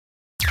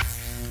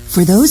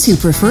For those who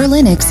prefer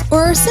Linux or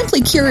are simply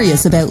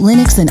curious about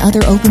Linux and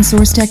other open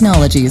source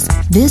technologies,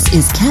 this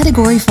is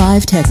Category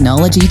 5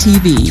 Technology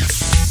TV.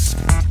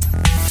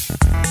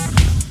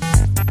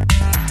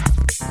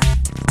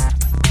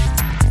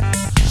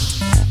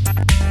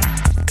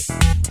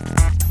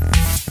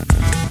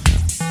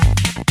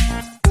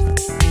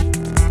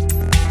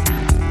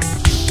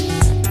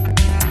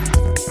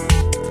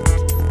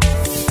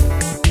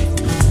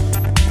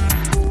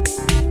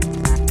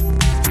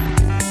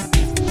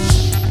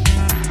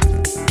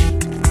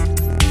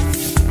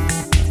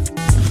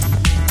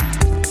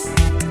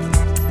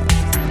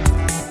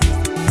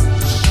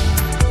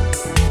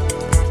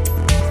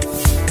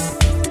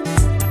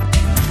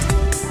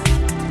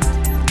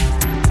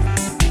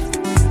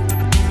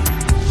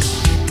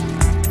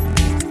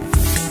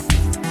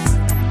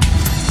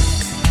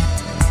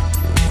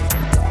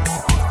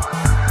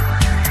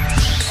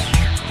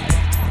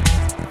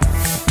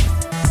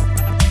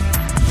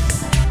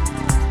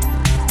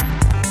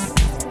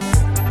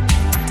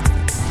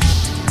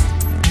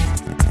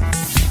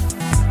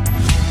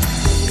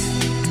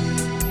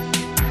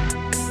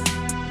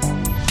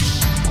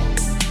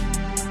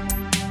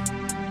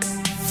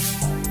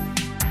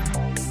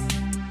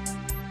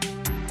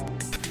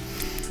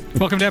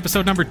 Welcome to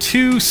episode number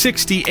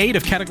 268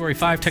 of Category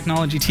 5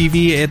 Technology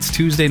TV. It's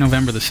Tuesday,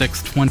 November the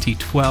 6th,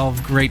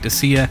 2012. Great to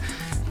see you.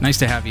 Nice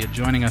to have you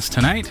joining us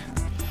tonight.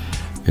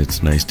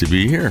 It's nice to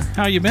be here.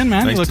 How you been,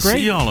 man? Nice you look to great.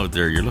 see you all out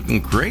there. You're looking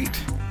great.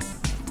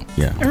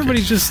 Yeah.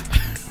 Everybody's just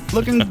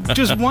looking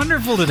just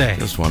wonderful today.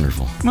 Just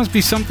wonderful. Must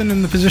be something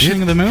in the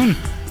positioning of the moon.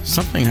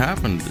 Something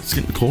happened. It's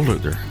getting cold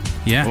out there.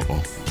 Yeah.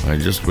 Uh-oh. I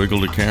just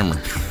wiggled the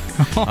camera.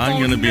 I'm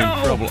going to be in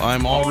trouble.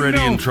 I'm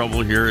already in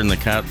trouble here in the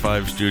Cat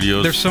 5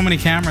 studios. There's so many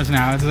cameras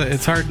now.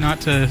 It's hard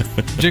not to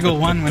jiggle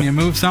one when you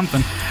move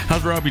something.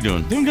 How's Robbie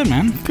doing? Doing good,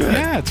 man. Good.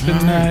 Yeah,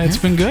 it's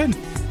been good.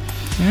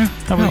 Yeah.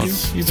 How about you?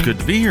 It's good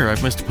to be here.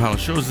 I've missed a pile of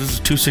shows. This is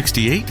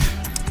 268.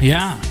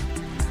 Yeah.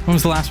 When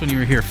was the last one you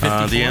were here?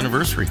 54? The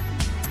anniversry.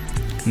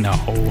 No.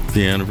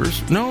 The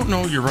anniversary?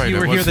 No, you're right. You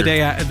were here the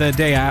week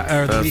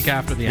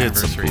after the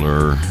anniversary. It's a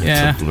blur.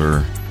 Yeah. It's a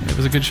blur. It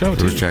was a good show, too.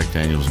 There was Jack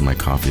Daniels in my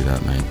coffee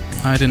that night.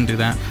 I didn't do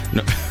that.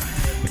 No.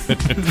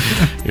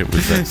 It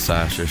was that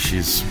Sasha.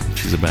 She's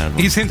a bad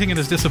one. He's hinting at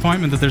his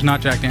disappointment that there's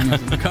not Jack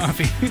Daniels in the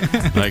coffee.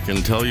 I can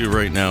tell you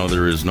right now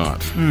there is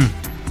not.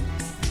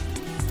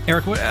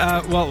 Eric,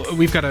 well,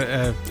 we've got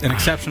an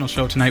exceptional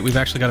show tonight. We've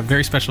actually got a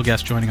very special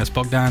guest joining us.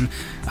 Bogdan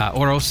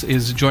Oros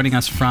is joining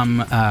us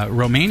from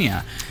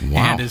Romania.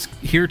 Wow. And is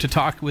here to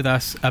talk with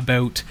us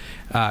about...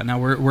 now,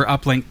 we're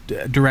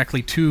uplinked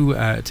directly to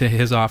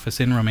his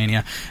office in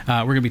Romania.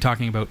 We're going to be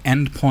talking about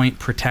Endpoint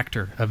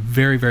Protector, a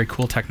very, very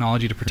cool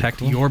technology to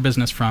protect your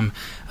business from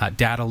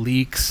data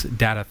leaks,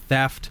 data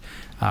theft.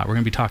 We're going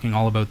to be talking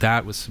all about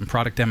that with some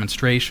product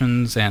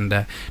demonstrations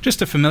and just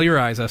to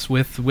familiarize us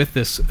with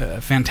this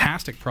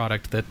fantastic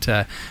product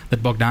that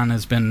Bogdan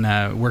has been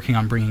working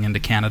on bringing into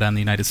Canada and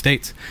the United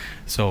States.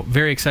 So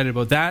very excited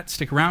about that.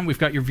 Stick around. We've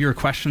got your viewer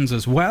questions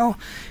as well,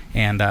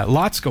 and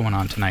lots going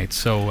on tonight.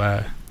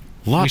 So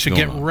we should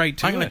get right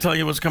to it. I'm going to tell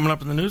you what's coming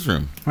up in the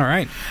newsroom. All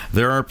right.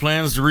 There are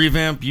plans to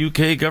revamp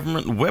UK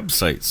government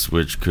websites,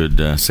 which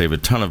could save a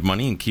ton of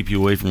money and keep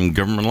you away from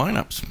government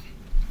lineups.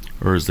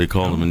 Or as they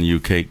call them in the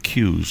UK,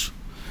 queues.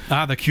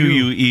 The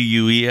queue.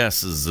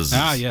 Queues.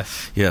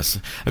 Yes. Yes.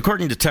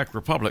 According to Tech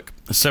Republic,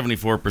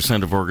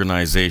 74% of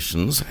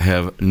organizations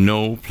have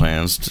no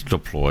plans to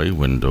deploy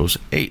Windows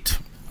 8.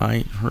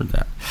 I heard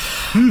that.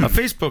 A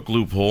Facebook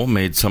loophole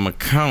made some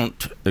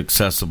account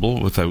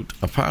accessible without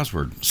a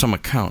password. Some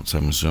accounts,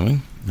 I'm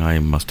assuming. I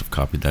must have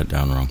copied that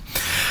down wrong.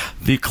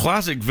 The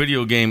classic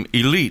video game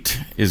Elite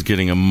is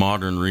getting a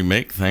modern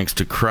remake thanks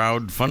to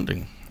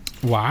crowdfunding.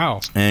 Wow.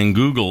 And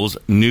Google's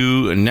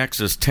new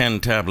Nexus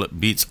 10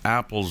 tablet beats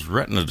Apple's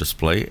Retina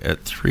display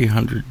at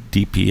 300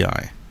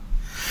 dpi.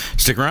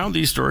 Stick around.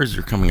 These stories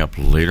are coming up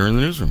later in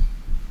the newsroom.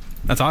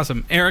 That's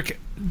awesome. Eric,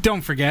 don't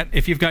forget,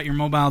 if you've got your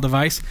mobile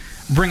device,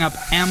 bring up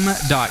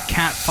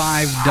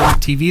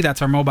m.cat5.tv.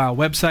 That's our mobile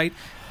website,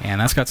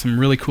 and that's got some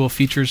really cool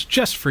features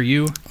just for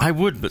you. I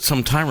would, but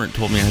some tyrant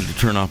told me I had to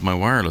turn off my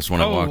wireless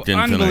when I walked in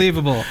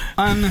unbelievable. tonight.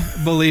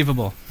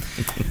 Unbelievable.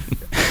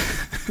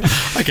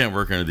 I can't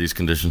work under these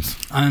conditions.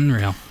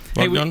 Unreal.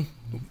 Well,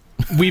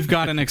 we've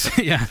got an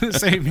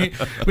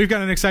we've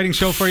got an exciting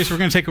show for you, so we're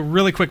going to take a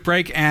really quick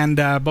break, and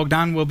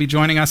Bogdan will be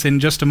joining us in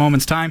just a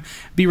moment's time.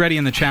 Be ready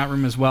in the chat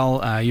room as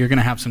well. You're going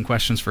to have some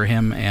questions for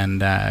him,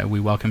 and we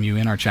welcome you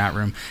in our chat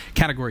room,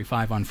 Category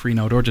 5 on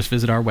Freenode, or just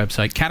visit our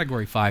website,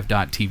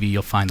 category5.tv.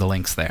 You'll find the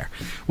links there.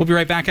 We'll be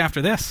right back after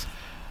this.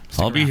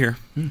 I'll be here.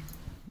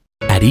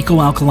 At Eco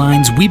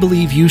Alkalines, we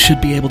believe you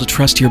should be able to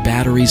trust your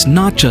batteries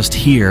not just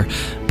here,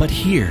 but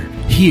here,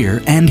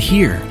 and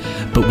here.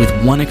 But with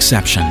one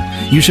exception,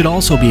 you should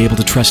also be able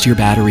to trust your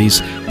batteries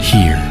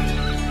here.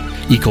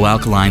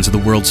 Eco-alkalines are the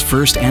world's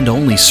first and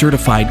only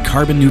certified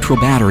carbon-neutral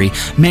battery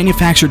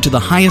manufactured to the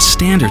highest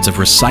standards of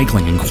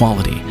recycling and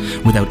quality,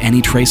 without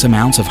any trace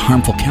amounts of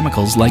harmful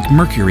chemicals like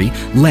mercury,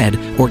 lead,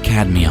 or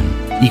cadmium.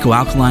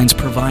 Eco-alkalines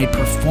provide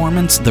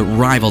performance that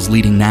rivals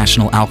leading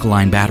national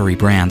alkaline battery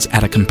brands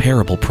at a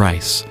comparable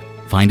price.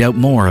 Find out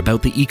more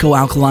about the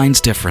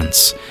Eco-alkalines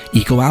difference.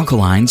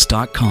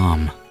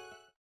 ecoalkalines.com.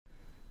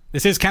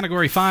 This is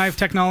Category 5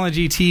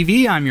 Technology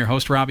TV. I'm your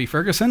host, Robbie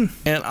Ferguson.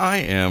 And I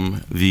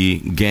am the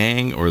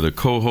gang or the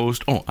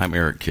co-host. Oh, I'm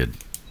Eric Kidd.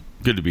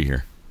 Good to be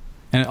here.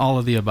 And all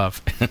of the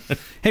above.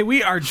 Hey,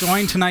 we are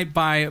joined tonight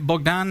by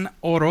Bogdan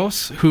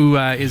Oros, who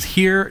is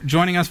here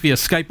joining us via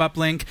Skype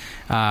uplink.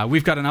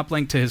 We've got an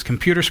uplink to his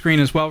computer screen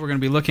as well. We're going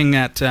to be looking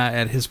at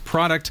his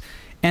product,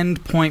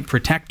 Endpoint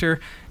Protector,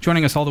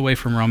 joining us all the way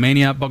from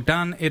Romania.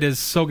 Bogdan, it is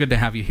so good to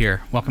have you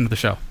here. Welcome to the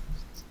show.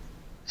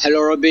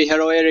 Hello, Robbie.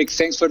 Hello, Eric.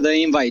 Thanks for the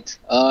invite.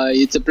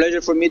 It's a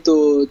pleasure for me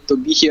to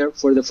be here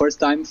for the first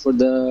time for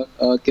the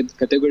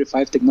Category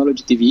 5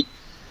 Technology TV.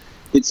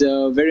 It's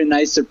a very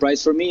nice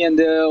surprise for me, and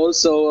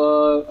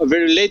also a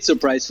very late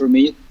surprise for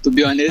me, to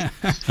be honest.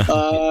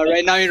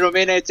 Right now in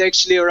Romania, it's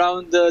actually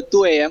around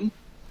 2 a.m.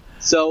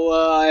 So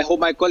I hope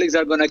my colleagues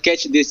are going to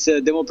catch this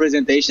demo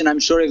presentation. I'm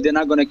sure if they're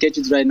not going to catch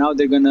it right now,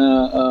 they're going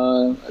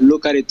to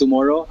look at it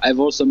tomorrow. I've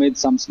also made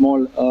some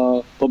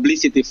small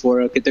publicity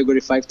for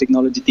Category 5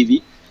 Technology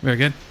TV. Very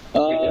good.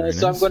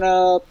 So I'm going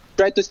to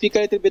try to speak a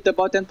little bit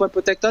about Endpoint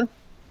Protector.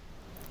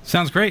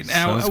 Sounds great.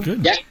 Sounds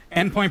good. Yeah.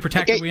 Endpoint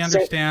Protector, we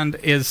understand,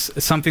 is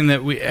something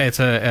that it's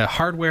a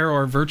hardware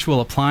or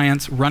virtual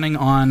appliance running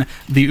on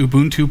the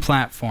Ubuntu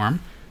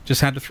platform.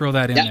 Just had to throw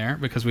that in there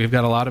because we've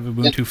got a lot of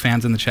Ubuntu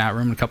fans in the chat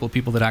room and a couple of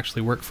people that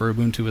actually work for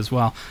Ubuntu as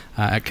well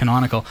at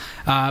Canonical.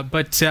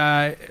 But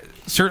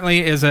certainly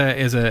is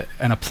an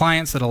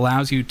appliance that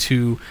allows you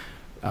to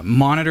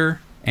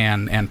monitor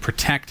and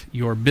protect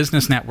your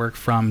business network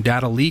from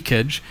data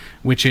leakage,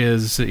 which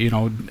is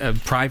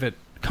private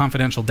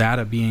confidential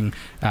data being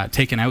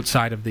taken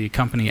outside of the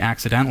company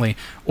accidentally,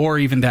 or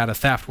even data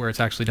theft where it's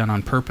actually done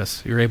on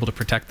purpose. You're able to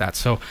protect that.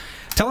 So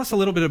tell us a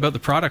little bit about the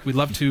product. We'd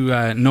love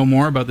to know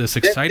more about this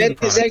exciting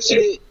product.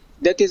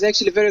 That is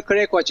actually very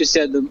correct what you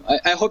said.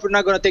 I hope you're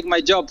not going to take my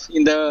job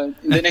in the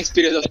next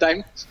period of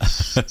time.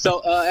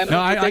 So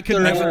I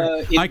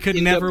could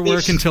never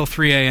work until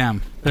 3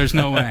 a.m. There's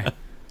no way.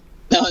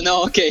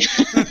 No, okay.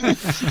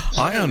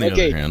 I, on the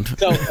other hand.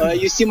 So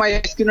you see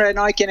my screen right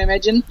now, I can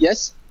imagine,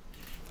 yes?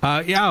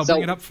 I'll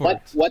bring it up for you.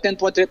 What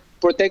Endpoint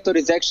Protector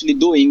is actually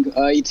doing,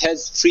 it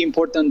has 3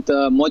 important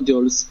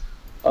modules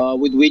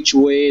with which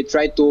we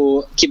try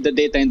to keep the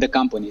data in the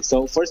company.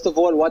 So first of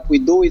all, what we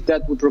do is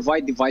that we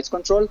provide device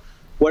control,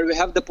 where we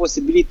have the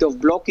possibility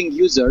of blocking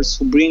users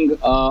who bring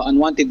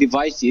unwanted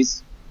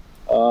devices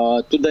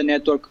to the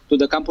network, to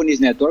the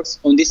company's networks.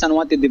 On these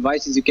unwanted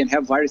devices, you can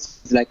have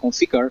viruses like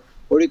Configure,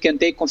 or you can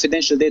take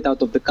confidential data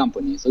out of the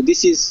company. So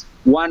this is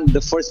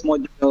the first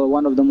module,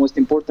 one of the most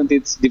important,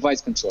 it's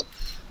device control.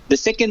 The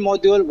second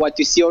module, what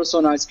you see also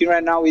on our screen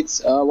right now,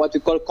 it's what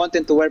we call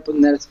content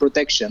awareness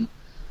protection.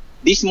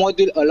 This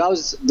module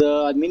allows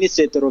the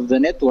administrator of the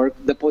network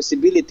the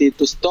possibility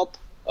to stop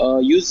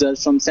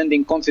users from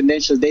sending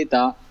confidential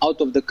data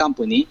out of the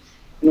company.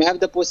 And we have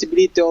the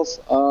possibility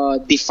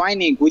of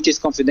defining which is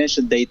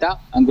confidential data.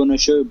 I'm going to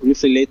show you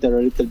briefly a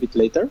little bit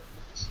later.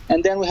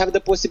 And then we have the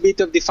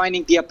possibility of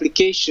defining the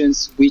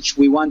applications which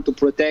we want to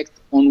protect,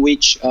 on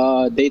which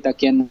data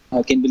can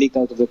be leaked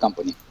out of the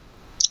company.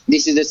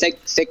 This is the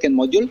second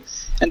module.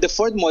 And the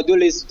third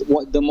module is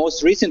the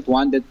most recent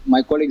one that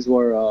my colleagues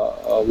were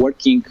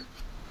working.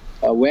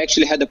 We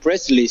actually had a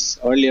press release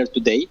earlier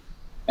today,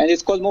 and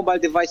it's called Mobile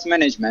Device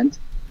Management.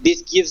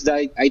 This gives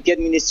the IT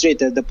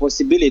administrator the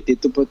possibility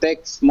to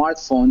protect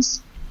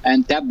smartphones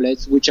and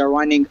tablets which are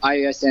running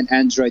iOS and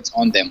Androids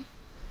on them.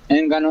 And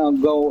I'm going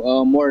to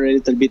go more a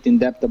little bit in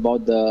depth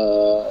about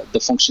the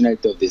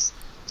functionality of this.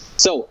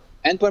 So,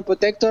 Endpoint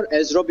Protector,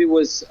 as Robbie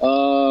was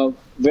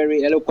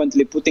very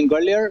eloquently putting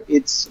earlier,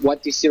 it's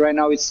what you see right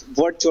now. It's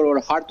virtual or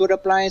hardware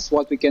appliance,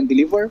 what we can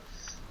deliver.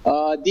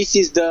 This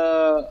is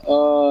the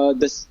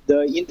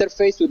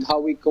interface with how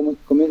we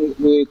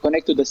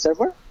connect to the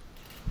server.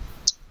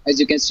 As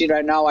you can see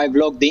right now, I've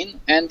logged in,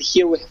 and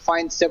here we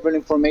find several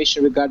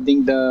information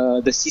regarding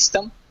the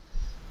system.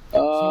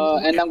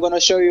 And I'm going to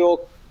show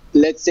you,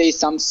 let's say,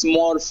 some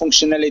small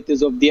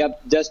functionalities of the app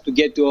just to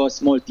get you a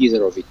small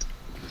teaser of it.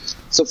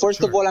 So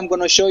first of all, I'm going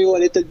to show you a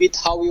little bit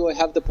how you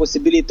have the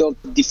possibility of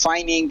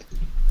defining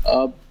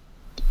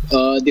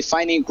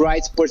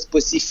rights per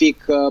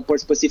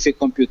specific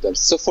computers.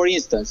 So for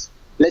instance,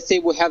 let's say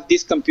we have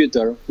this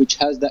computer which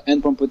has the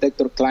Endpoint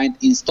Protector client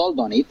installed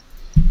on it,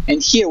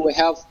 and here we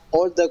have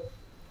all the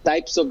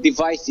types of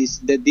devices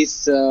that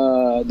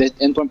that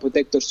Endpoint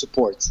Protector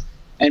supports.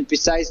 And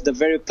besides the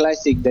very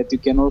classic that you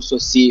can also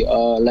see,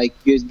 like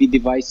USB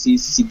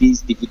devices,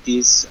 CDs,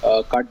 DVDs,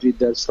 card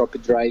readers, floppy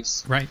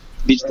drives, right,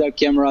 digital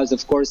cameras,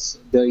 of course,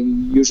 the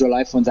usual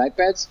iPhones,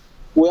 iPads.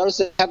 we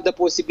also have the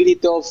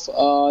possibility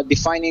of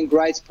defining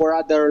rights for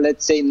other,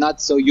 let's say,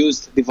 not so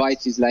used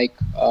devices like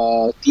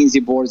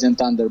Teensy boards and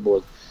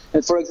Thunderbolt.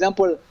 And for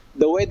example,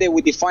 the way that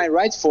we define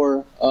rights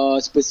for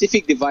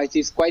specific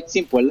devices is quite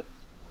simple.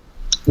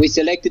 We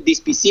selected this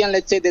PC, and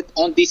let's say that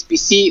on this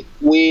PC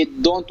we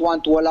don't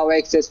want to allow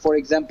access, for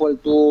example,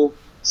 to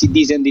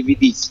CDs and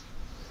DVDs.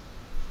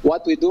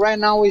 What we do right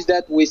now is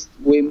that we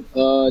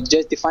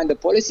just define the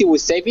policy, we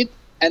save it,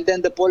 and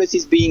then the policy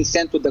is being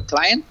sent to the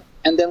client.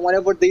 And then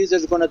whenever the user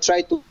is going to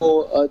try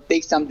to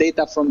take some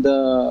data from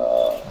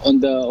on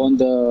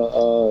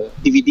the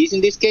DVDs in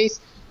this case,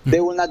 they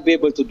will not be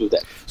able to do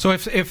that. So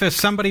if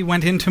somebody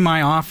went into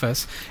my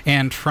office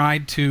and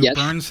tried to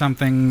burn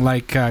something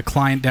like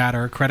client data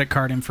or credit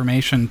card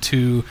information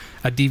to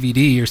a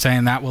DVD, you're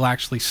saying that will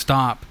actually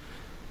stop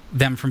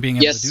them from being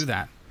able to do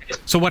that.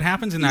 So what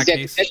happens in that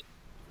case?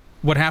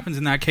 What happens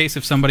in that case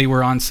if somebody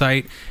were on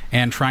site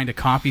and trying to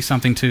copy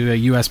something to a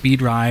USB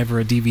drive or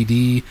a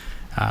DVD?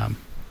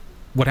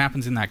 What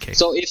happens in that case?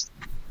 So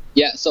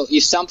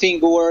if something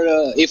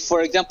were, if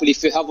for example,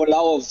 if you have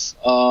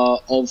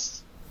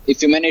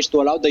if you manage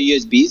to allow the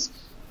USBs,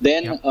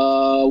 then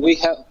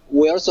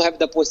we also have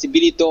the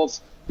possibility of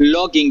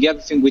logging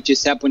everything which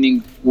is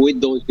happening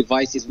with those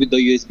devices, with the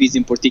USBs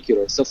in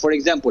particular. So for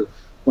example,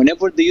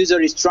 whenever the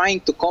user is trying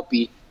to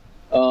copy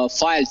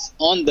files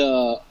on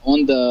the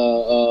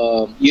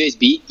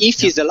USB,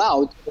 if he's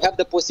allowed, we have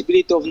the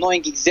possibility of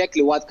knowing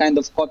exactly what kind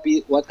of file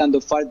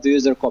the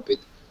user copied.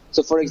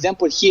 So for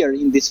example, here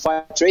in this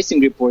file tracing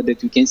report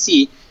that you can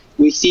see,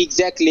 we see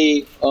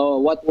exactly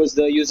what was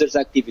the user's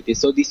activity.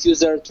 So this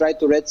user tried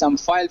to read some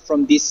file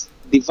from this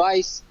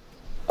device.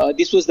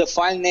 This was the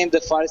file name,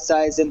 the file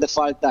size, and the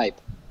file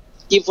type.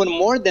 Even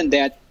more than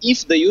that,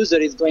 if the user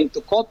is going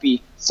to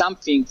copy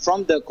something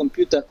from the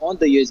computer on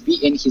the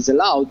USB and he's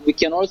allowed, we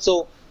can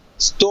also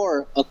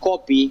store a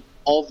copy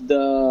of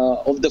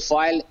the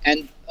file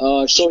and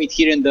show it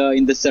here in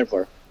the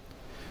server.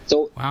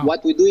 So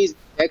what we do is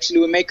actually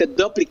we make a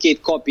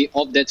duplicate copy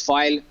of that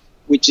file,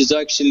 which is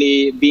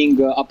actually being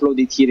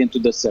uploaded here into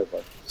the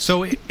server.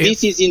 So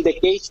this is in the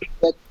case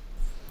that...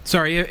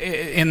 Sorry,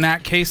 in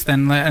that case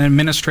then, an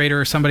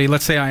administrator or somebody,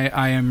 let's say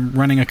I am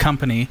running a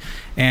company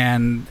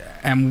and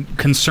am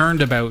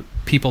concerned about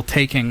people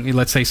taking,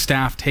 let's say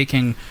staff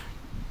taking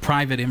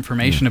private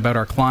information about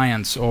our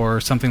clients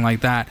or something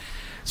like that.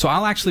 So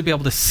I'll actually be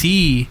able to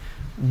see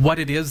what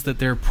it is that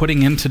they're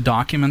putting into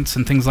documents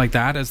and things like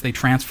that as they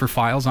transfer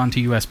files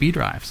onto USB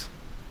drives.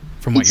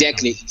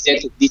 Exactly.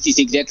 This is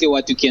exactly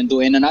what you can do.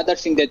 And another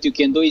thing that you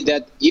can do is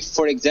that if,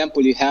 for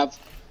example, you have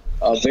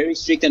very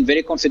strict and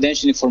very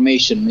confidential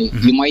information,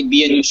 you might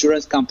be an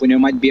insurance company, you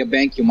might be a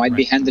bank, you might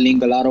be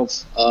handling a lot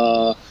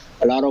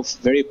of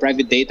very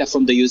private data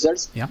from the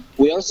users.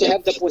 We also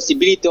have the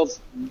possibility of,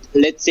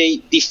 let's say,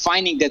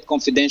 defining that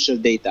confidential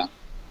data.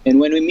 And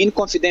when we mean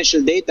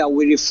confidential data,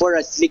 we refer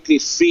to strictly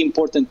three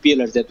important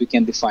pillars that we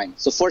can define.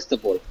 So first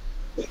of all,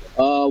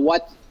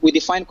 what we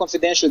define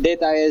confidential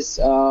data as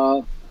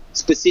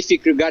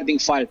specific regarding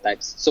file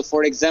types. So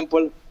for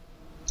example,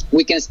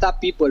 we can stop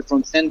people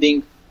from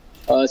sending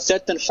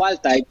certain file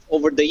types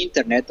over the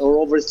internet or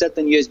over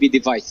certain USB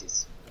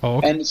devices.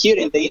 And here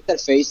in the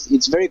interface,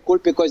 it's very cool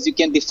because you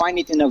can define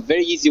it in a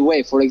very easy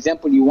way. For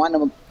example, you want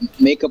to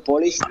make a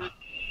policy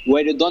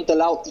where you don't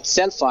allow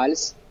Excel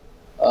files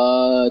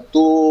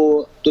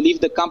to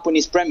leave the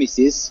company's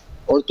premises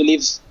or to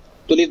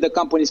leave the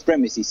company's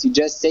premises. You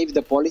just save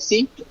the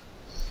policy,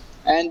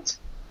 and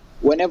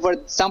whenever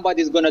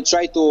somebody is going to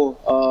try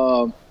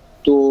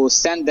to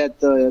send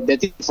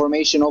that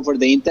information over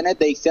the internet,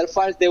 the Excel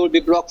files, they will be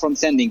blocked from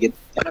sending it.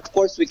 And of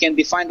course, we can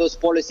define those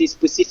policies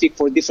specific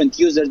for different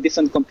users,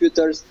 different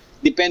computers,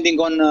 depending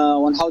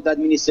on how the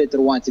administrator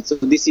wants it. So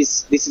this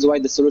is why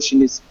the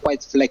solution is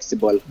quite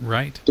flexible.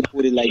 Right. To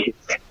put it like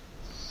this.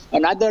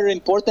 Another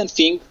important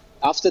thing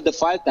after the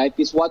file type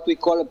is what we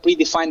call a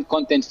predefined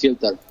content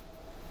filter.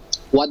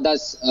 What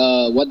does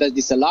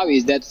this allow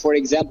is that, for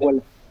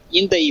example,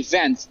 in the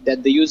event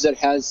that the user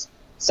has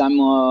some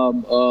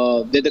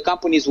that the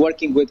company is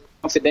working with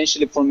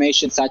confidential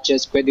information such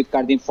as credit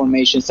card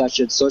information, such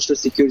as social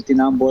security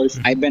numbers,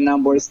 IBAN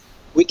numbers,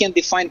 we can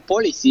define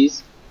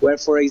policies where,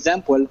 for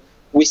example,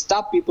 we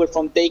stop people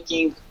from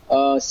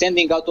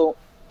sending out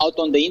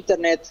on the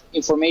internet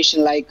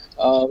information like,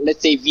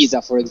 let's say,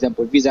 Visa, for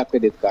example, Visa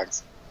credit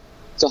cards.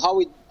 So how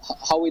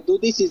we do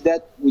this is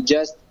that we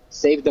just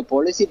save the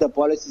policy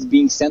is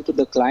being sent to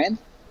the client,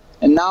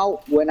 and now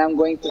when I'm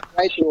going to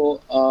try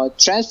to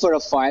transfer a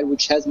file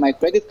which has my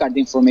credit card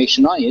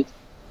information on it,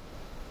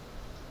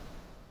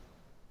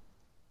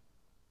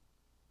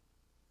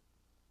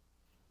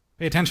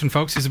 pay attention,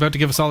 folks, he's about to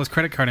give us all his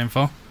credit card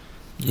info.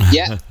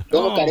 Yeah,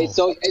 don't look at it.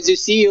 So as you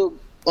see, you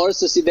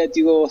also see that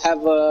you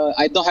have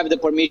I don't have the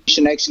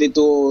permission actually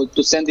to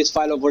send this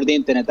file over the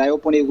internet. I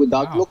open it with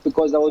Outlook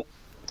because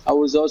I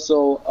was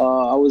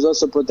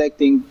also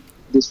protecting.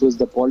 This was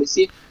the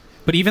policy.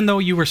 But even though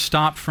you were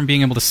stopped from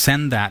being able to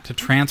send that, to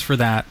transfer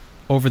that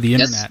over the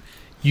internet,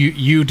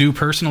 you do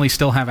personally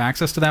still have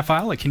access to that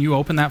file? Like, can you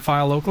open that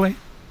file locally?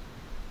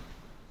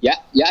 Yeah,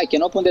 I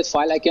can open that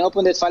file.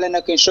 And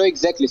I can show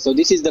exactly. So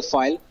this is the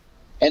file,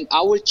 and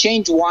I will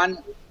change one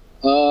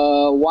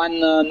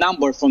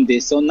number from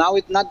this. So now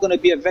it's not going to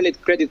be a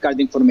valid credit card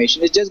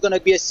information. It's just going to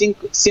be a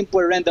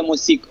simple random or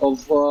seek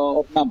of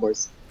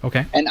numbers.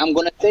 Okay. And I'm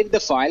going to save the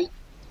file.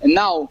 And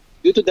now,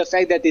 due to the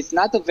fact that it's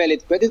not a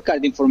valid credit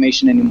card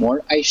information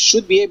anymore, I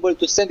should be able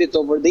to send it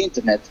over the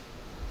internet.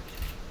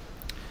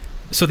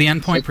 So the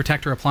Endpoint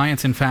Protector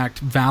appliance, in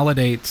fact,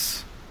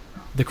 validates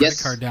the credit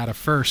card data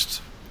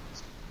first,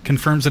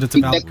 confirms that it's a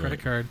valid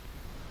credit card.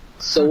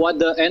 So what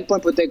the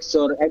Endpoint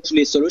Protector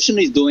actually solution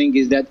is doing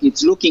is that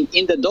it's looking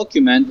in the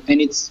document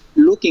and it's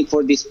looking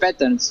for these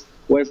patterns,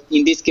 where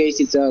in this case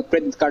it's a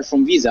credit card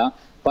from Visa,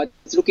 but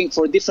it's looking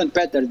for different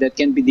patterns that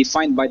can be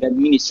defined by the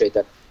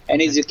administrator.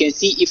 And as you can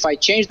see, if I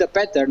change the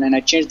pattern and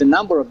I change the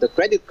number of the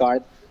credit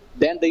card,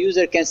 then the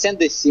user can send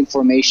this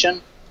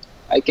information.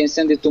 I can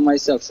send it to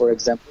myself, for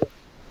example.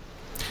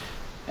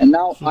 And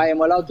now I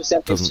am allowed to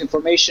send this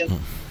information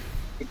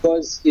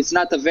because it's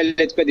not a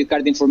valid credit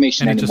card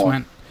information and it anymore. Just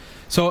went.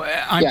 So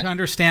I'm to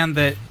understand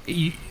that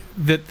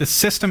that the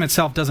system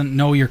itself doesn't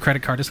know your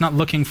credit card. It's not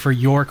looking for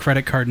your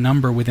credit card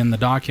number within the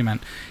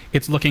document.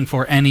 It's looking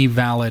for any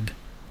valid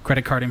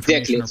credit card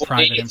information or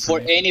private information. For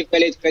any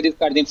valid credit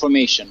card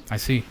information. I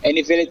see.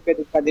 Any valid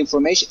credit card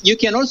information. You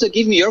can also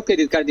give me your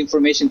credit card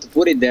information to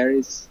put it there.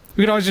 We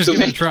could always just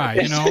give it a try,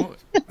 you know?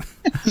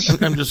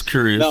 I'm just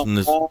curious in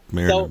this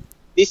manner. So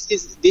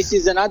this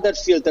is another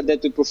filter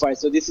that we provide.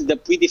 So this is the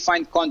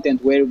predefined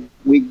content where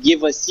we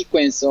give a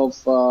sequence of,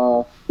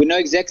 we know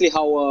exactly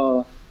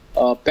how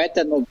a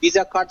pattern of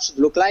Visa card should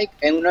look like,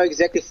 and we know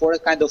exactly for a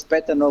kind of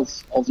pattern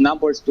of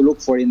numbers to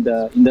look for in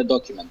the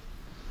document.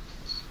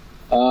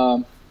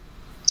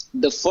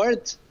 The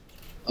third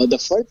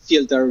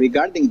filter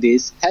regarding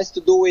this has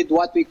to do with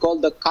what we call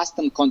the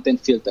custom content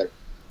filter,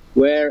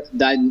 where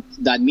the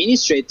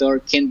administrator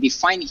can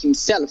define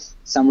himself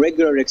some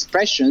regular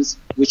expressions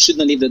which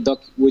shouldn't leave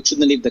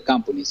the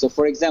company. So,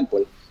 for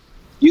example,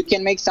 you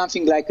can make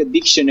something like a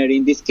dictionary.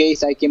 In this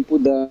case, I can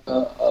put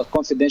a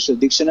confidential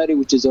dictionary,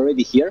 which is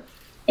already here,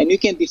 and you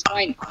can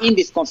define in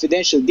this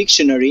confidential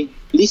dictionary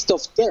list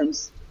of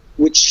terms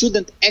which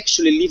shouldn't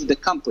actually leave the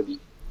company.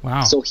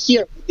 Wow. So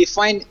here, we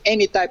define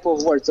any type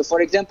of word. So, for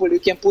example, you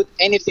can put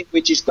anything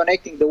which is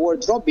connecting the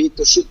word Robbie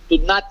to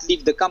not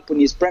leave the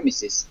company's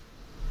premises.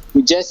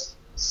 We just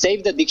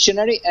save the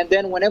dictionary, and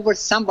then whenever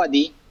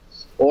somebody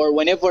or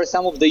whenever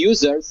some of the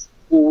users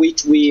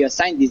which we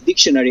assign this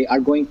dictionary are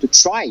going to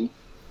try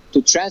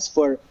to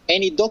transfer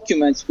any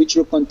documents which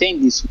will contain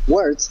these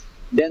words,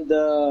 then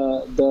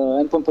the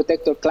Endpoint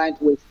Protector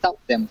client will stop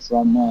them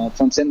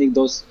from sending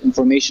those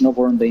information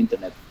over on the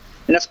internet.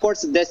 And of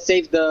course, that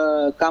saved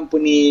the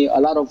company a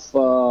lot of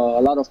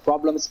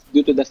problems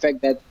due to the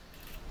fact that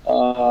a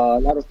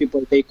lot of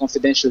people take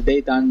confidential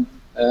data and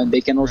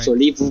they can also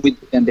leave with it,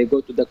 and they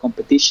go to the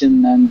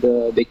competition and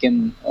they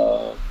can.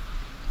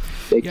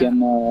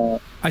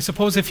 I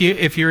suppose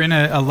if you're in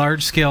a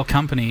large scale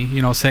company,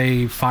 you know,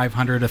 say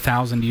 500,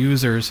 1,000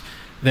 users,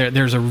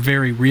 there's a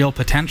very real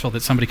potential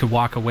that somebody could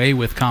walk away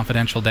with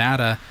confidential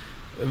data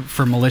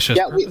for malicious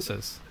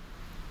purposes.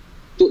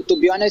 To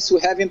be honest, we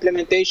have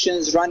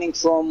implementations running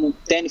from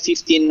 10,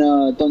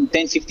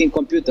 15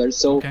 computers.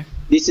 So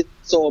this is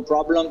also a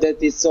problem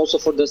that is also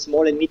for the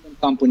small and medium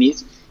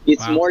companies.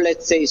 It's more,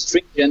 let's say,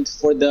 stringent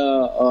for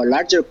the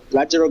larger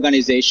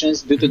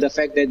organizations due to the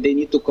fact that they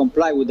need to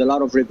comply with a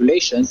lot of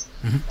regulations.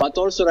 But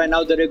also right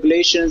now the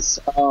regulations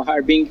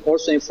are being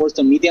also enforced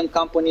on medium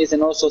companies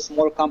and also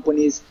small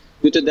companies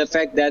due to the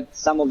fact that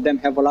some of them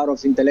have a lot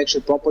of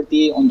intellectual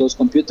property on those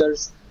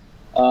computers.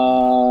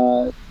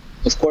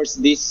 Of course,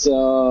 this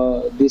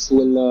will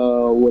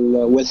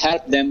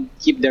help them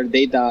keep their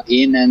data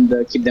in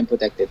and keep them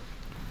protected.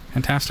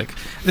 Fantastic.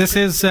 This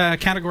is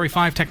Category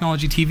 5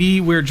 Technology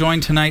TV. We're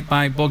joined tonight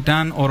by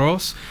Bogdan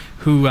Oros,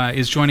 who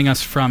is joining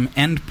us from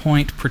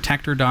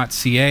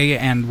endpointprotector.ca,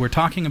 and we're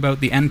talking about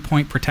the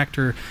Endpoint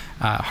Protector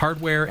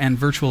hardware and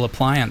virtual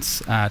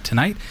appliance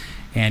tonight.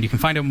 And you can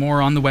find out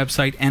more on the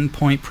website,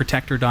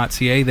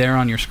 endpointprotector.ca, there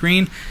on your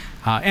screen.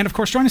 And, of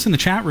course, join us in the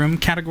chat room.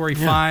 Category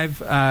 5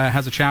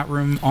 has a chat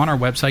room on our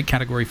website,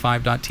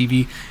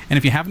 category5.tv. And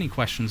if you have any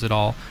questions at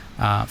all,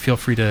 feel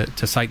free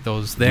to cite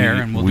those there.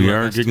 And we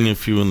are getting a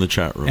few in the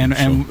chat room.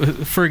 And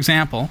for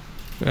example,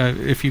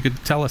 if you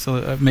could tell us,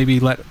 maybe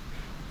let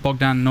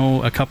Bogdan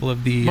know a couple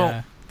of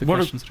the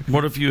questions.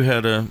 What if you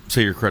had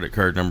say your credit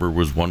card number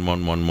was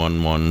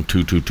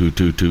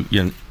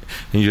 11111222222,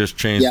 and you just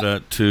changed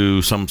that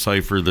to some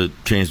cipher that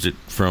changed it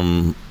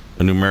from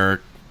a numeric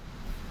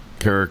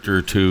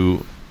character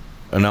to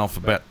an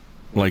alphabet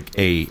like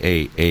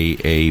A,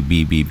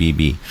 B, B, B,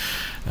 B.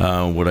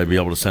 Would I be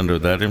able to send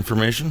out that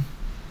information?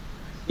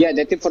 Yeah,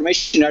 that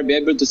information I'll be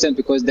able to send,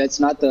 because that's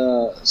not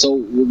so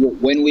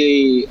when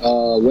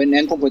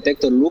Endpoint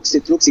Protector looks,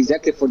 it looks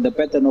exactly for the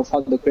pattern of how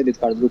the credit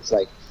card looks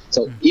like.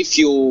 So if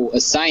you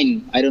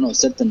assign, I don't know,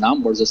 certain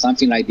numbers or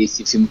something like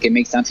this, if you can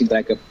make something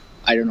like a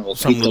I don't know,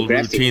 some little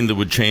cryptographic. routine that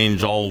would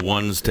change all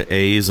ones to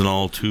A's and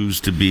all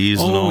twos to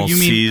B's and all you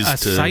mean C's a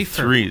to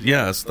cipher? 3's.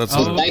 Yes, that's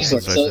Oh, what Cipher.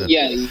 I So said.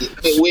 yeah,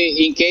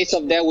 in case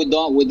of that, we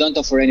don't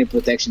offer any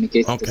protection in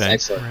case of the Okay.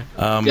 cipher.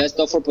 Right. Just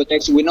offer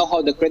protection. We know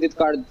how the credit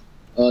card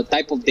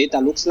type of data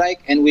looks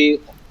like, and we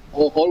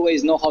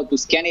always know how to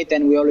scan it,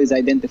 and we always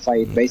identify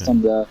it based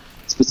on the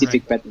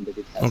specific pattern that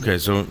it has. Okay,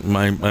 so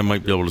I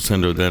might be able to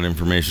send out that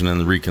information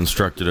and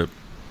reconstruct it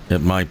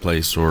at my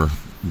place or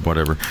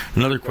whatever.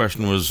 Another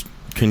question was,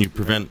 can you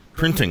prevent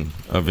printing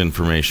of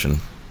information?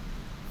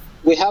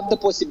 We have the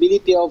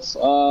possibility of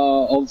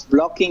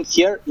blocking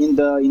here in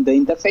the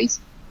interface.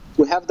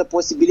 We have the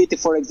possibility,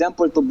 for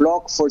example, to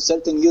block for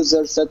certain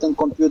users, certain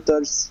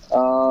computers,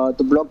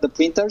 to block the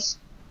printers.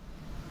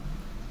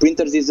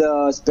 Printers is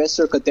a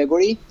special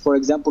category. For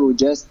example, we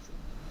just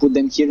put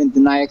them here in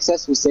deny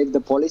access. We save the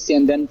policy,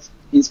 and then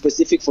in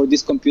specific for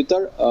this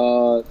computer,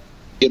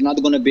 you're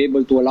not going to be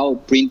able to allow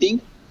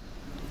printing.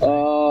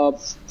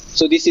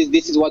 So this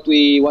is what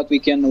we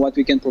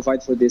can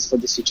provide for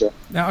this feature.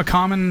 Now, a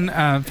common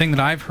thing that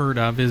I've heard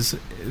of is,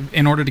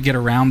 in order to get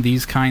around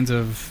these kinds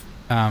of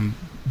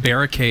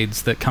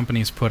barricades that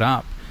companies put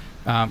up,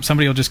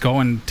 somebody will just go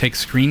and take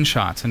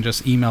screenshots and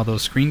just email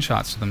those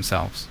screenshots to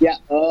themselves. Yeah,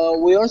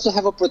 we also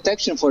have a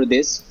protection for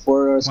this,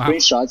 for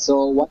screenshots.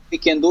 So what we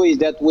can do is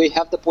that we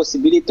have the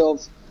possibility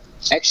of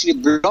actually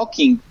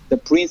blocking the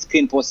print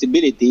screen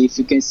possibility. If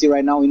you can see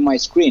right now in my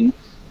screen.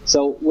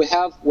 So we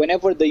have,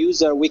 whenever the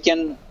user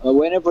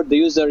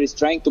is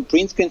trying to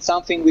print screen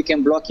something, we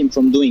can block him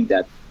from doing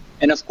that.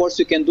 And of course,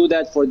 we can do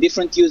that for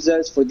different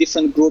users, for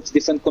different groups,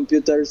 different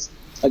computers.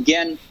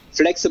 Again,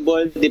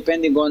 flexible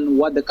depending on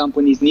what the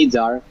company's needs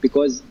are,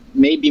 because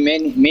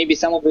maybe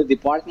some of the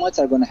departments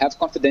are going to have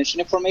confidential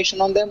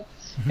information on them,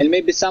 and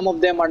maybe some of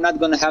them are not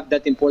going to have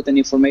that important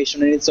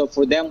information in it. So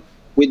for them,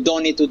 we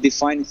don't need to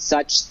define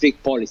such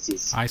strict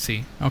policies. I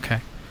see.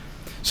 Okay.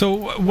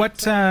 So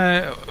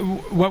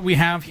what we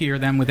have here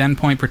then with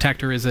Endpoint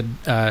Protector is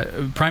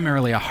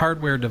primarily a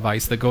hardware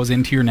device that goes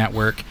into your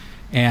network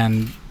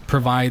and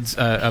provides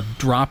a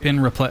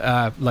drop-in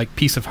like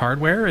piece of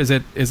hardware. Is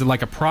it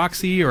like a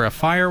proxy or a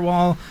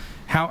firewall?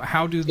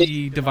 How do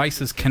the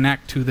devices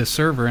connect to the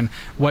server, and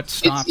what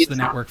stops the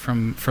network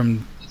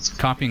from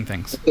copying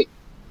things? Okay.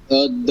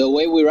 The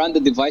way we run the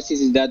devices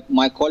is that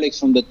my colleagues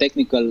from the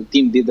technical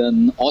team did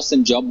an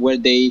awesome job where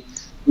they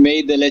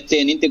made, let's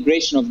say, an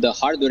integration of the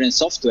hardware and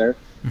software.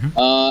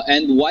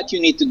 And what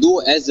you need to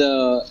do as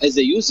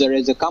a user,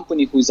 as a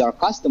company who is our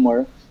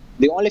customer,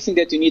 the only thing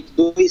that you need to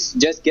do is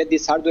just get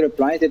this hardware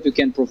appliance that we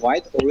can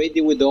provide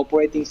already with the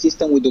operating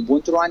system, with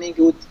Ubuntu running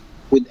it,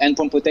 with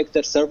Endpoint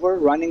Protector server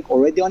running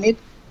already on it.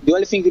 The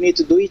only thing you need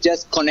to do is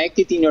just connect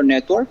it in your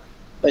network,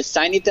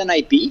 assign it an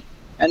IP,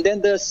 and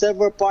then the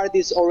server part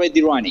is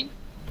already running.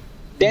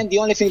 Then the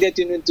only thing that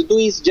you need to do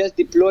is just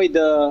deploy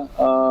the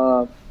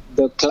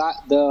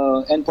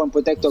Endpoint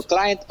Protector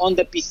client on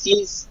the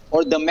PCs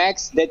or the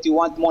Macs that you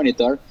want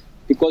monitor,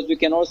 because we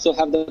can also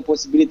have the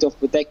possibility of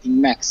protecting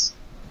Macs.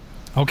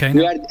 Okay.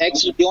 We are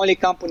actually the only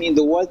company in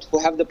the world who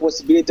have the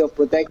possibility of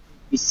protecting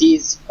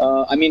PCs,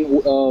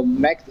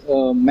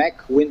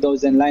 Mac,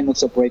 Windows, and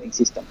Linux operating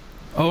system.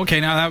 Okay,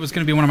 now that was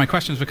going to be one of my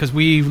questions, because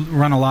we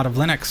run a lot of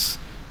Linux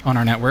on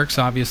our networks,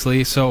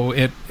 obviously, so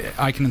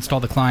I can install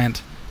the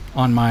client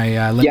on my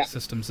Linux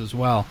systems as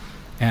well.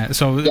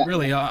 So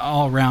really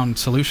all-round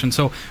solution.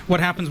 So what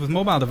happens with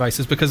mobile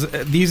devices? Because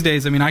these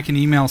days, I can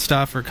email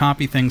stuff or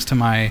copy things to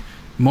my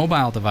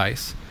mobile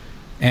device,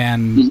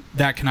 and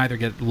that can either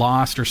get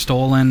lost or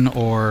stolen,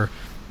 or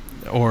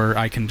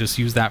I can just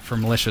use that for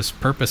malicious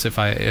purpose if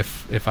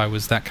I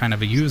was that kind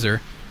of a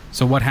user.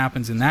 So what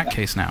happens in that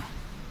case now?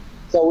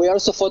 So we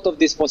also thought of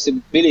this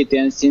possibility,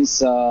 and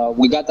since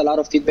we got a lot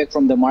of feedback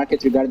from the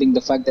market regarding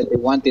the fact that they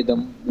wanted,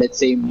 let's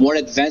say, more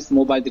advanced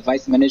mobile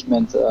device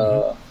management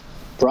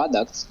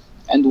products.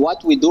 And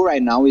what we do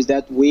right now is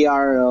that we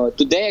are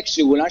today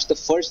actually we launched the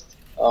first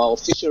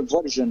official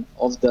version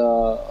of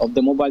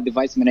the mobile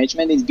device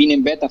management. It's been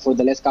in beta for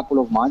the last couple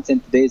of months,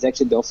 and today is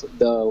actually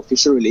the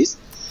official release.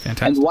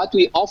 Fantastic. And what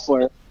we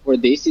offer for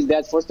this is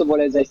that, first of all,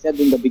 as I said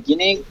in the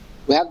beginning,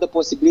 we have the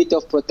possibility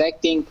of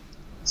protecting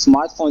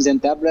smartphones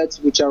and tablets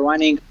which are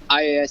running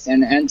iOS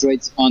and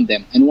Androids on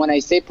them. And when I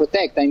say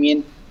protect, I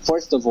mean,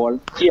 first of all,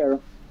 here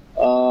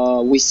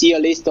we see a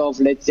list of,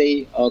 let's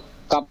say, a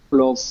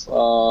couple of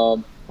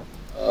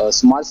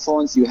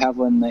smartphones. You have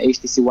an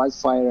HTC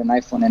Wildfire, an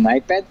iPhone, and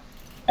iPad,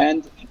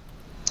 and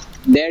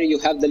there you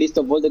have the list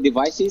of all the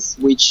devices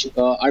which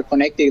are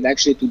connected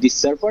actually to this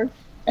server.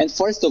 And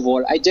first of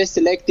all, I just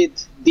selected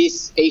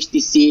this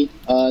HTC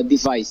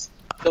device.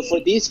 So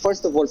for this,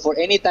 first of all, for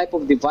any type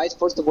of device,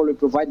 first of all, we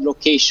provide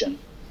location,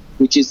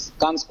 which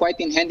comes quite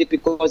in handy,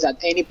 because at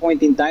any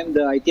point in time,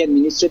 the IT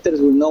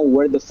administrators will know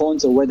where the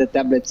phones or where the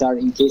tablets are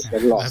in case they're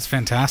lost. That's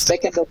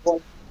fantastic.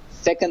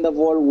 Second of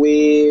all,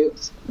 we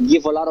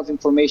give a lot of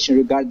information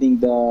regarding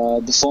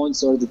the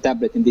phones or the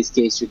tablet in this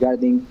case,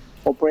 regarding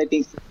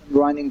operating system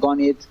running on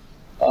it,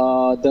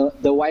 the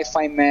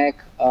Wi-Fi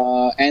MAC,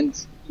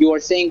 and you were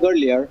saying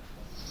earlier,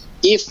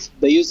 if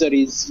the user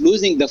is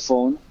losing the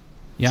phone,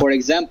 for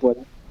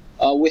example,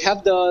 we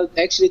have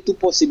actually two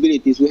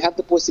possibilities. We have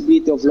the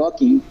possibility of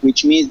locking,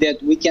 which means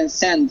that we can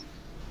send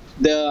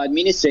the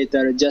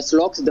administrator just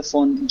locks the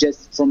phone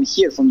just from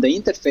here, from the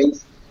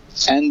interface,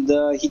 and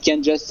he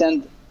can just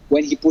send,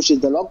 when he pushes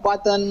the lock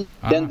button,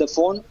 then the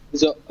phone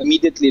is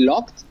immediately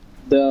locked.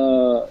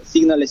 The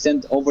signal is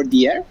sent over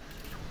the air.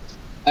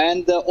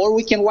 And or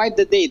we can wipe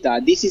the data.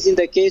 This is in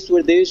the case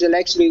where the user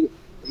actually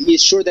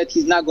is sure that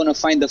he's not going to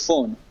find the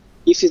phone.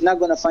 If he's not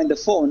going to find the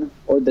phone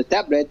or the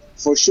tablet,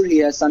 for sure he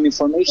has some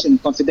information,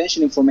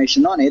 confidential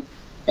information on it.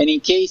 And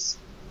in case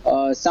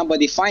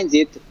somebody finds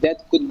it,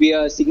 that could be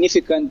a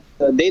significant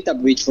data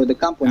breach for the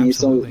company.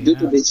 Absolutely, so due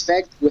to this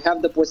fact, we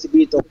have the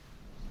possibility of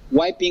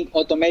wiping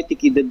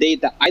automatically the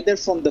data either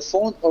from the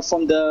phone or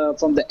from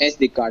the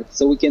SD card.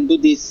 So we can do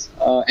this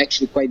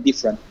actually quite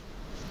different.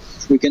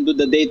 We can do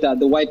the data,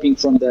 the wiping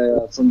from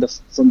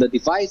the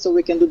device, or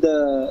we can do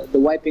the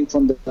wiping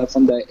from the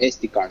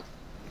SD card.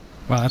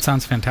 Wow, that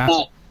sounds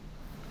fantastic.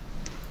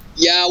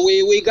 Yeah,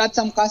 we got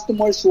some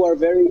customers who are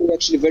very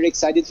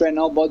excited right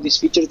now about these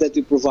features that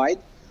we provide.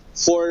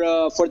 For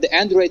the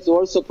Android, we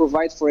also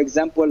provide, for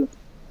example,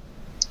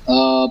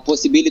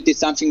 possibility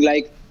something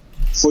like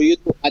for you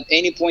to, at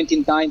any point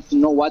in time, to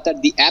know what are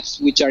the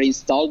apps which are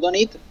installed on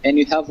it, and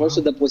you have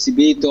also the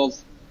possibility of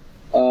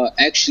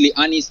actually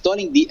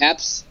uninstalling the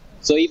apps.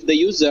 So if the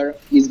user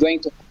is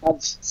going to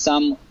have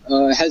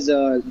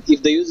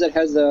if the user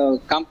has a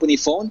company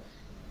phone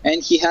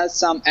and he has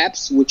some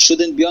apps which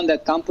shouldn't be on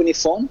that company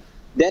phone,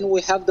 then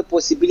we have the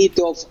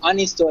possibility of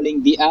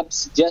uninstalling the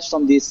apps just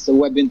from this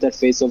web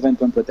interface of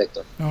Endpoint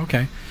Protector.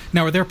 Okay.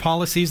 Now, are there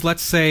policies?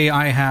 Let's say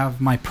I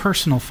have my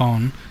personal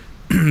phone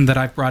that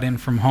I've brought in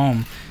from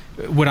home.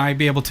 Would I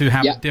be able to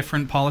have a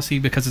different policy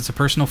because it's a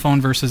personal phone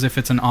versus if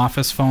it's an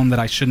office phone that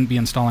I shouldn't be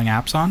installing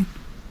apps on?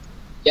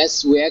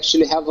 Yes, we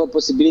actually have a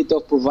possibility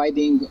of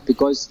providing,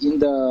 because in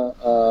the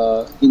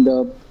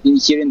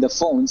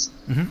phones,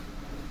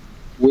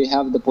 we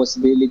have the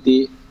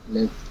possibility.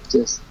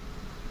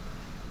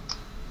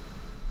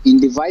 In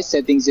device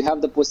settings, you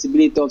have the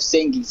possibility of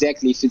saying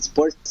exactly if it's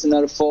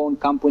personal phone,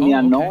 company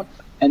unknown,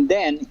 and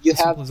then you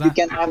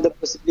can have the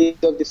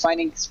possibility of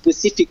defining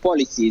specific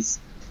policies.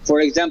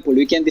 For example,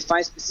 you can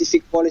define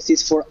specific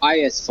policies for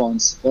iOS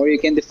phones, or you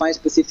can define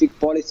specific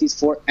policies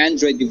for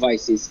Android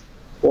devices.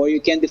 Or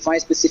you can define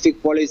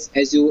specific policies,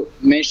 as you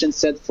mentioned,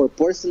 set for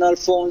personal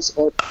phones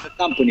or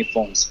company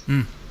phones.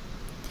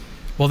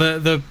 Well,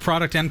 the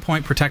product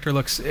Endpoint Protector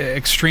looks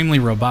extremely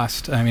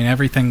robust. I mean,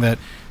 everything that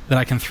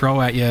I can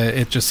throw at you,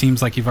 it just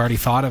seems like you've already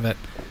thought of it,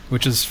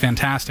 which is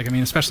fantastic. I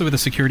mean, especially with a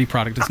security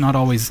product, it's not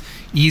always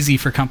easy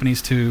for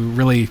companies to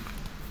really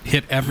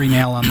hit every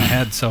nail on the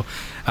head. So,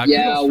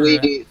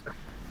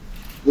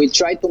 we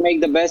try to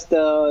make the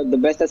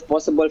best as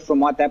possible from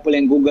what Apple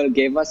and Google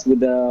gave us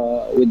with the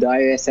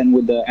iOS and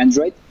with the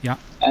Android. Yeah.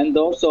 And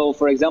also,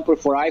 for example,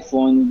 for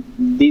iPhone,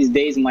 these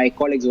days my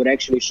colleagues were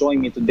actually showing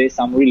me today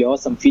some really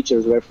awesome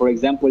features where, for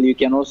example, you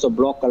can also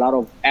block a lot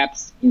of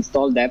apps,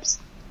 installed apps.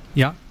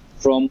 Yeah.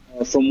 From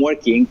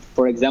working.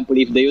 For example,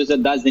 if the user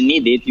doesn't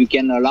need it, you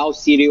can allow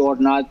Siri or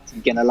not.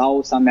 You can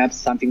allow some apps,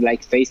 something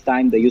like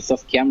FaceTime, the use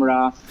of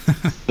camera,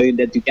 so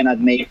that you cannot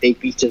take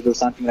pictures or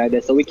something like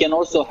that. So we can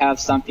also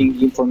have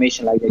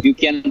information like that. You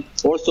can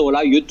also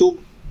allow YouTube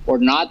or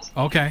not.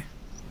 Okay.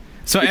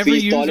 So every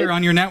user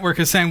on your network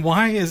is saying,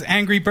 why is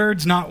Angry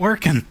Birds not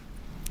working?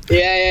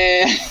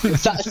 Yeah.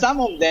 Some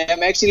of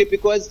them actually,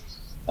 because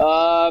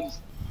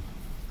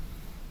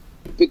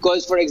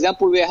for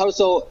example, we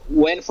also,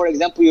 when, for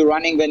example, you're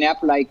running an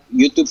app like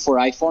YouTube for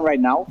iPhone right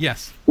now,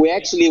 we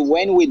actually,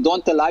 when we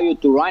don't allow you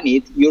to run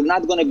it, you're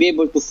not going to be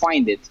able to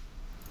find it.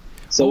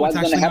 So what's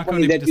going to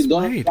happen is that you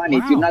don't run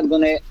it, you're not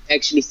going to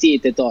actually see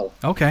it at all.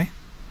 Okay.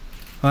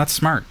 Well, that's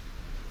smart.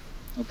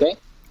 Okay.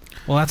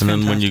 Well, that's fantastic.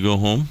 And then when you go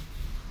home,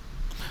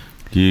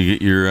 do you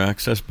get your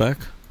access back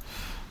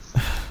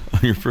on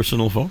your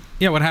personal phone?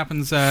 Yeah, what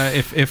happens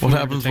if what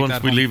happens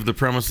once we leave the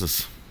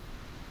premises?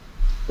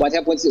 What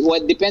happens?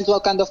 Well, it depends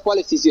what kind of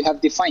policies you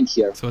have defined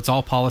here. So it's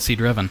all policy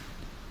driven.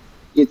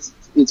 It's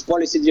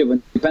policy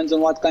driven. Depends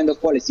on what kind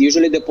of policy.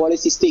 Usually the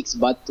policy sticks,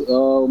 but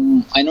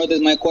I know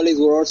that my colleagues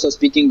were also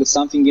speaking of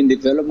something in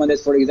development that,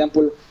 for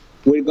example,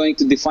 we're going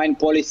to define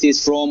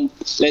policies from,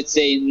 let's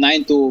say,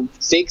 9 to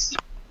 6,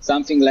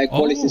 something like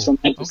policies from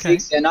 9 to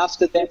 6, and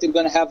after that we're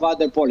going to have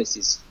other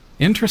policies.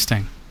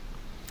 Interesting.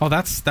 Oh,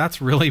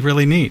 that's really,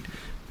 really neat.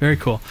 Very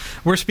cool.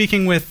 We're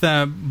speaking with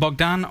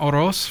Bogdan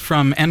Oros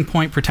from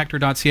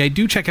endpointprotector.ca.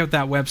 Do check out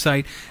that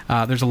website.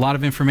 There's a lot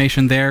of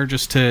information there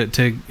just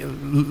to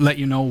let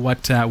you know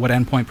what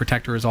Endpoint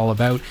Protector is all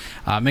about.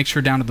 Make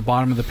sure down at the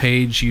bottom of the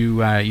page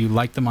you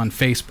like them on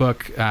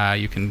Facebook.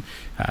 You can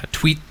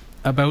tweet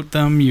about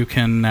them. You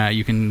can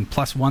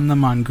 +1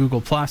 them on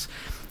Google+.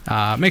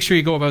 Make sure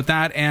you go about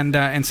that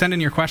and send in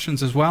your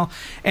questions as well.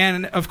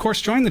 And, of course,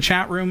 join the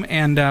chat room.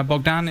 And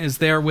Bogdan is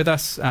there with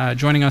us,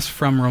 joining us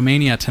from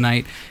Romania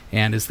tonight,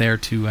 and is there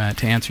to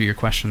answer your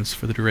questions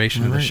for the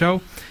duration of the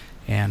show.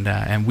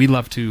 And we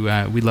love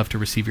to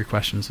receive your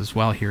questions as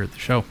well here at the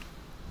show.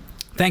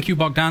 Thank you,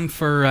 Bogdan,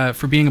 for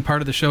being a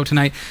part of the show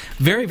tonight.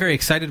 Very, very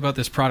excited about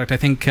this product. I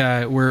think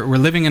we're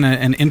living in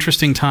an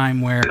interesting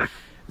time where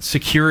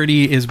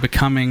security is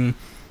becoming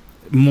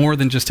more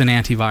than just an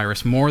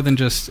antivirus, more than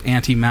just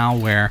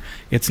anti-malware.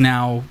 It's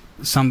now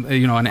an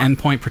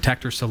endpoint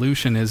protector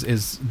solution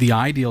is the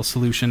ideal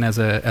solution as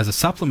a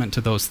supplement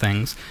to those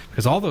things,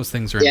 because all those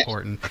things are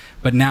important.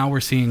 But now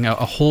we're seeing a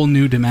whole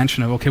new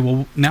dimension of, okay,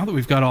 well, now that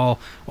we've got a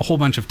whole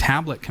bunch of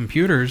tablet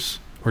computers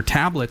or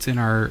tablets in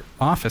our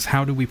office,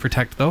 how do we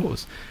protect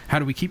those? How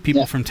do we keep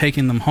people from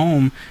taking them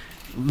home,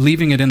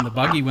 leaving it in the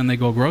buggy when they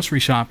go grocery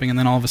shopping, and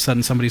then all of a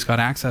sudden somebody's got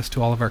access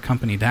to all of our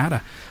company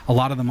data? A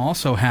lot of them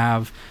also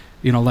have,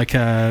 like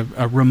a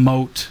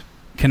remote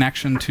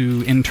connection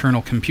to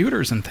internal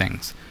computers and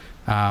things.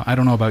 I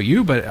don't know about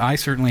you, but I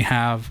certainly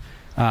have,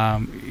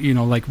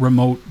 like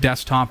remote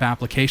desktop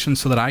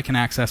applications so that I can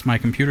access my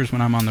computers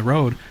when I'm on the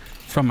road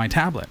from my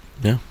tablet.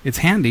 Yeah, it's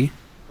handy,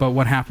 but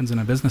what happens in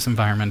a business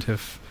environment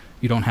if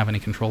you don't have any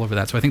control over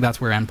that? So I think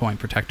that's where Endpoint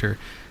Protector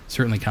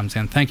certainly comes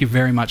in. Thank you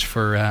very much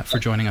for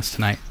joining us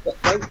tonight.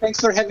 Thanks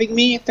for having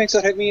me. Thanks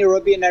for having me,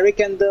 Robbie and Eric,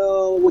 and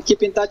we'll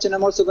keep in touch. And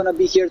I'm also going to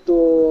be here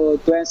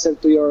to answer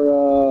to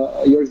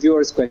your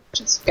viewers'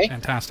 questions. Okay.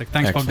 Fantastic.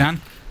 Thanks,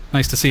 Bogdan.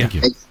 Nice to see you.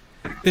 Thank you.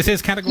 This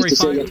is Category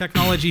 5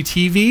 Technology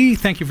TV.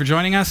 Thank you for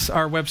joining us.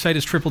 Our website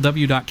is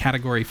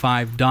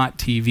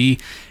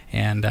www.category5.tv.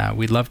 And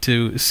we'd love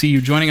to see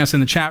you joining us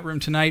in the chat room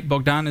tonight.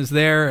 Bogdan is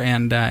there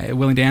and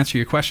willing to answer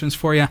your questions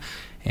for you.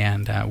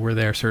 And we're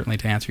there certainly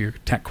to answer your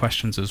tech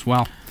questions as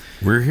well.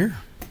 We're here.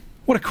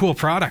 What a cool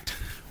product.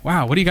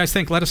 Wow. What do you guys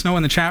think? Let us know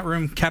in the chat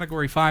room.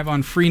 Category 5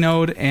 on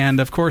Freenode. And,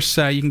 of course,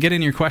 you can get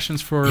in your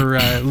questions for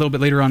a little bit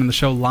later on in the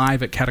show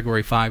live at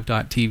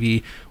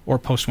category5.tv or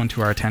post one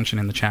to our attention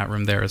in the chat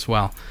room there as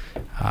well.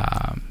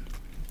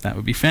 That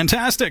would be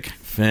fantastic.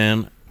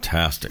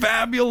 Fantastic.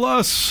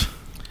 Fabulous.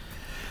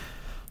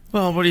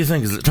 Well, what do you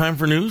think? Is it time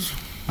for news?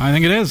 I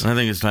think it is. I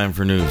think it's time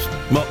for news.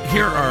 Well,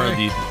 here are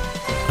the...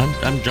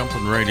 I'm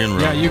jumping right in.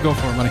 Yeah, you go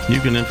for it, buddy.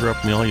 You can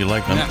interrupt me all you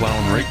like. I'm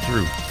plowing right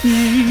through.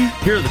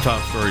 Here are the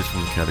top stories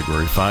from the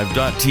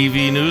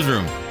Category5.tv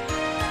newsroom.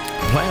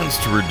 Plans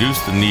to reduce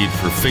the need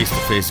for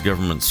face-to-face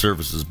government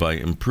services by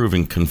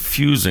improving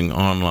confusing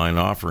online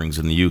offerings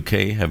in the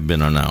UK have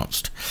been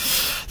announced.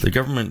 The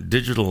Government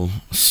Digital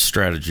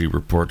Strategy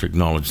Report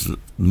acknowledged that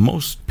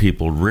most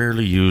people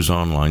rarely use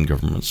online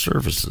government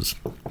services.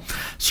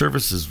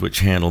 Services which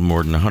handle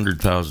more than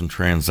 100,000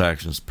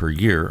 transactions per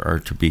year are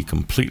to be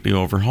completely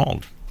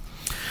overhauled.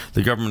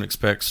 The government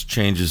expects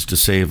changes to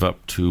save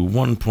up to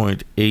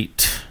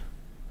 £1.8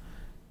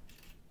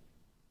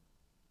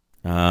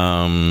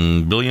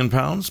 billion,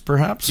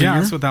 perhaps. Yeah,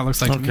 that's what that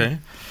looks like. Okay,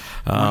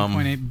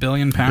 £1.8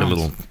 billion. A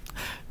little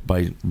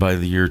by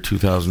the year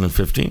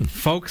 2015,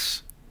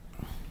 folks.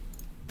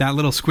 That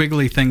little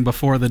squiggly thing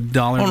before the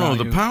dollar. Oh no,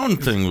 the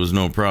pound thing was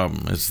no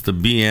problem. It's the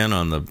BN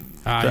on the.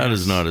 That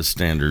is not a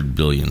standard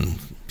billion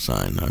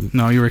sign.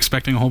 No, you were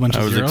expecting a whole bunch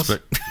of zeros.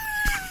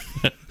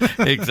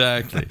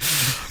 Exactly,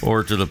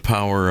 or to the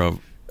power of.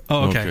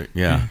 Oh, okay.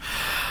 Yeah.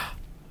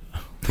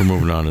 We're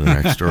moving on to the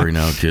next story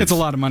now, kids. It's a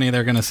lot of money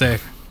they're going to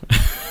save.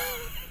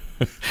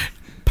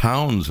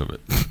 Pounds of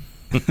it.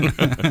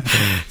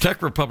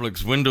 Tech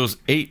Republic's Windows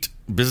 8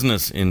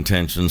 business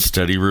intention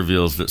study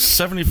reveals that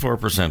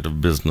 74%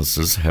 of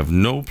businesses have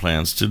no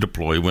plans to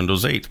deploy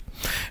Windows 8,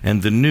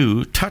 and the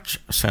new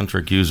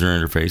touch-centric user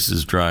interface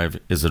is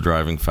a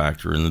driving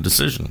factor in the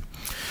decision.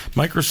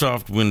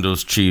 Microsoft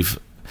Windows chief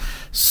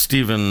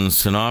Steven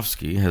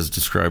Sinofsky has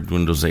described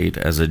Windows 8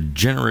 as a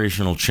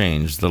generational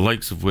change, the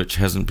likes of which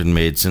hasn't been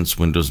made since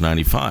Windows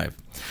 95.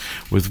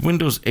 With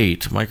Windows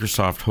 8,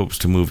 Microsoft hopes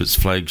to move its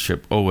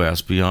flagship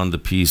OS beyond the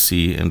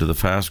PC into the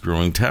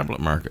fast-growing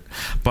tablet market.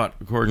 But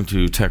according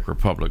to Tech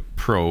Republic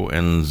Pro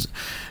and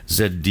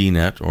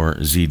ZDNet, or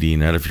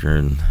ZDNet if you're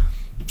in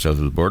south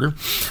of the border,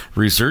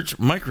 research,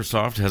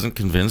 Microsoft hasn't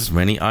convinced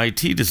many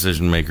IT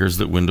decision makers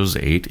that Windows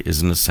 8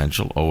 is an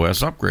essential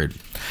OS upgrade.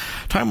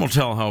 Time will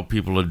tell how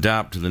people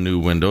adapt to the new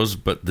Windows,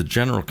 but the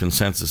general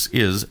consensus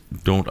is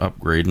don't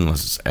upgrade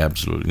unless it's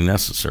absolutely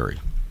necessary,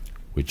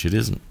 which it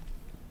isn't.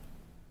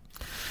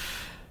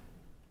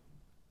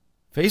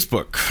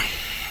 Facebook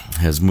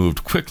has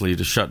moved quickly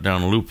to shut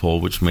down a loophole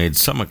which made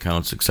some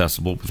accounts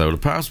accessible without a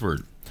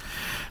password.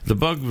 The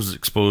bug was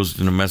exposed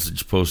in a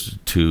message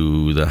posted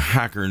to the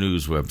Hacker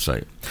News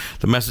website.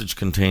 The message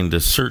contained a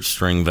search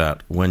string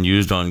that, when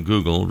used on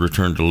Google,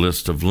 returned a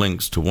list of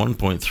links to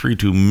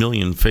 1.32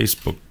 million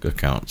Facebook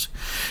accounts.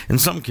 In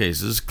some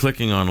cases,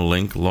 clicking on a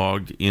link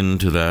logged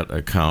into that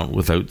account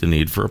without the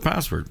need for a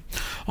password.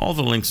 All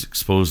the links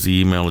exposed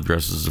the email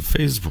addresses of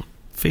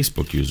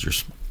Facebook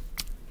users.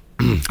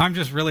 I'm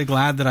just really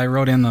glad that I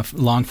wrote in the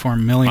long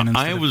form million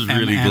instead I was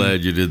really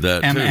glad you did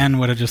that, too. MN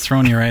would have just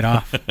thrown you right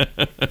off.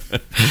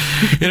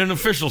 In an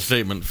official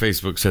statement,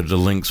 Facebook said the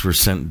links were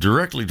sent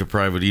directly to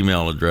private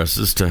email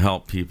addresses to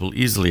help people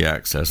easily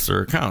access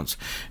their accounts,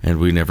 and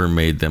we never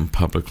made them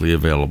publicly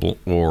available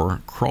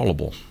or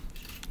crawlable.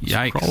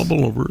 Yikes.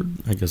 Crawlable word?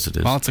 I guess it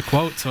is. Well, it's a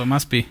quote, so it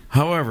must be.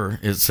 However,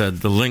 it said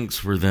the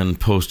links were then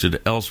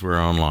posted elsewhere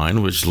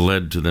online, which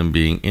led to them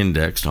being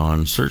indexed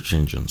on search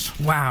engines.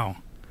 Wow.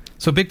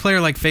 So a big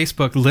player like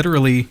Facebook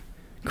literally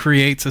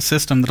creates a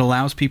system that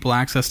allows people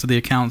access to the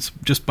accounts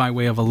just by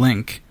way of a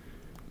link.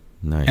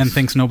 Nice. And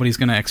thinks nobody's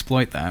going to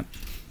exploit that.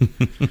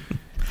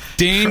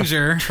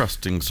 Danger.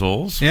 Trusting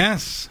souls.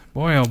 Yes.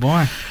 Boy, oh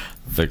boy.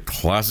 The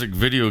classic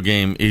video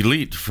game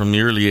Elite from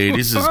the early 80s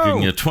is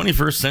getting a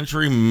 21st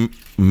century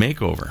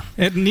makeover.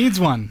 It needs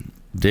one.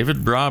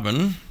 David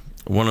Braben,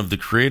 one of the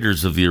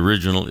creators of the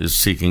original, is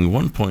seeking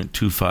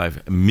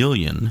 £1.25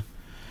 million.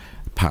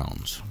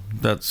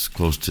 That's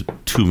close to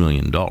 $2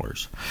 million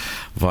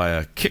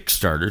via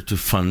Kickstarter to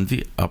fund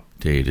the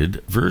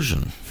updated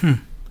version.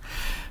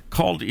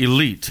 Called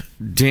Elite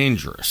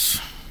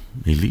Dangerous.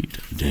 Elite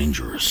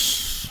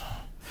Dangerous.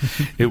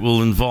 It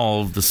will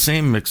involve the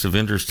same mix of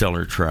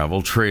interstellar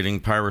travel, trading,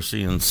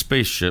 piracy, and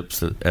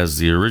spaceships as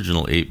the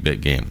original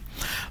 8-bit game.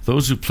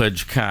 Those who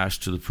pledge cash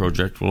to the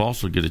project will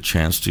also get a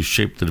chance to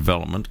shape the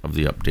development of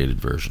the updated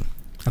version.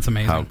 That's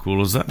amazing. How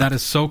cool is that? That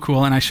is so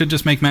cool. And I should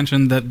just make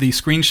mention that the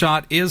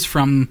screenshot is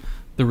from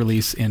the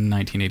release in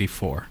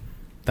 1984.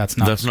 That's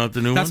not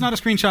the new one? That's not a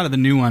screenshot of the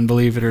new one,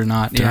 believe it or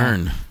not.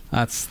 Darn. Yeah,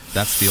 that's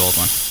the old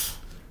one.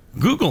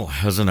 Google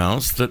has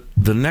announced that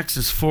the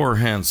Nexus 4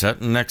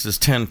 handset and Nexus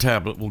 10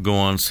 tablet will go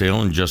on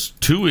sale in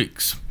just 2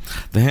 weeks.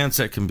 The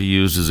handset can be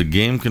used as a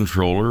game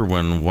controller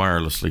when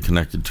wirelessly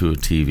connected to a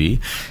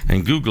TV,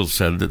 and Google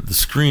said that the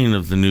screen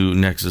of the new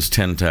Nexus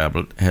 10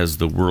 tablet has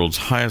the world's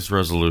highest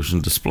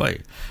resolution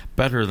display,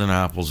 better than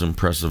Apple's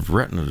impressive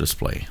Retina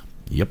display.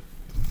 Yep.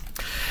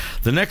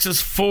 The Nexus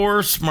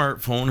 4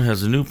 smartphone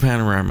has a new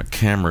panoramic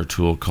camera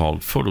tool called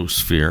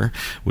Photosphere,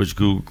 which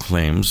Google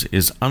claims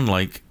is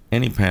unlike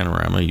any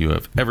panorama you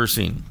have ever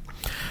seen.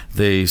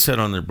 They said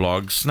on their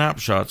blog,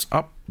 snapshots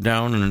up,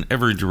 down, and in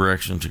every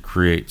direction to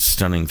create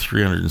stunning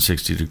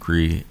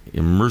 360-degree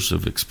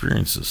immersive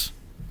experiences.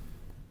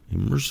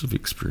 Immersive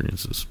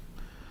experiences.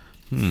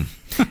 In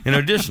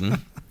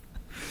addition,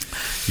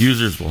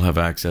 users will have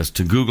access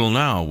to Google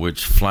Now,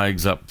 which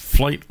flags up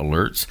flight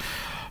alerts,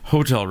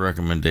 hotel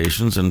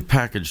recommendations, and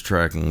package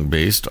tracking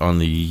based on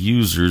the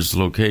user's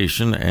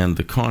location and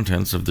the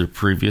contents of their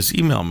previous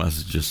email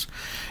messages.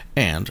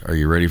 And, are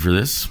you ready for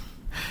this?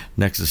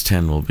 Nexus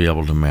 10 will be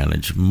able to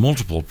manage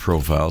multiple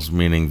profiles,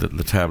 meaning that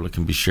the tablet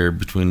can be shared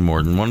between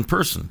more than one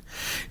person.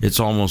 It's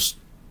almost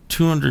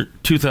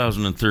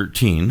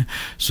 2013,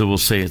 so we'll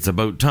say it's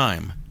about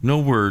time. No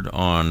word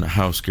on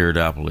how scared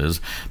Apple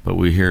is, but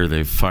we hear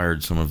they've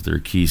fired some of their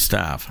key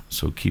staff,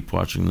 so keep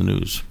watching the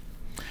news.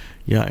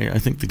 Yeah, I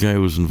think the guy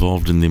who was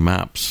involved in the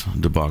Maps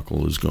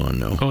debacle is gone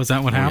now. Oh, is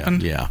that what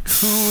happened? Yeah.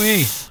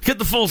 Ooh-wee. Get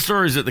the full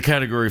stories at the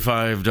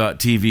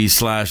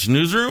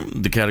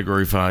Category5.tv/newsroom. The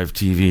Category5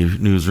 TV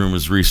newsroom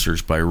is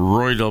researched by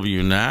Roy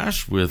W.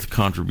 Nash with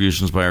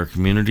contributions by our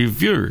community of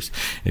viewers.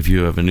 If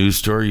you have a news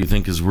story you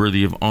think is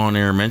worthy of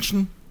on-air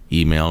mention,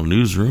 email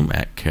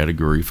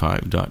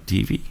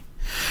newsroom@category5.tv.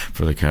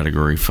 For the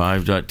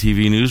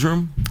Category5.tv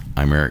newsroom,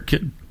 I'm Eric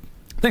Kidd.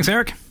 Thanks,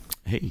 Eric.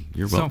 Hey,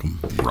 you're welcome,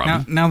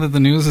 Now that the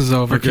news is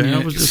over, Okay, can I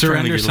you was just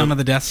surrender trying to get some of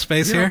the desk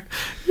space here?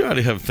 You ought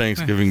to have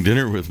Thanksgiving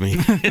dinner with me.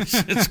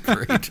 It's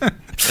great.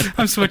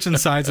 I'm switching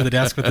sides of the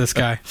desk with this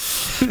guy.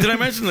 Did I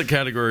mention that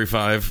Category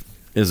 5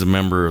 is a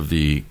member of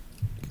the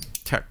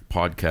Tech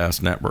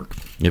Podcast Network?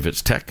 If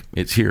it's tech,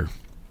 it's here.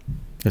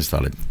 I just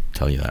thought I'd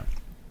tell you that.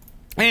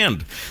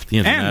 And the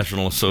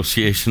International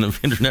Association of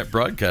Internet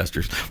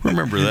Broadcasters.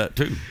 Remember that,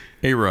 too.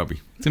 Hey,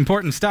 Robbie. It's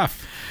important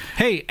stuff.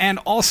 Hey, and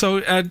also,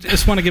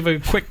 just want to give a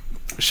quick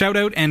shout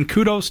out and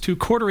kudos to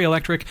Cordery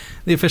Electric,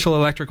 the official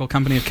electrical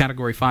company of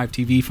Category 5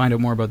 TV. Find out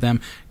more about them,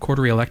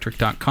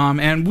 corderyelectric.com.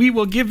 And we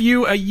will give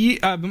you a year.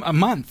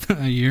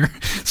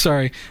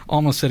 Sorry,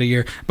 almost said a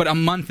year. But a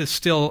month is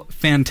still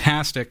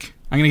fantastic.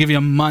 I'm going to give you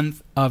a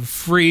month of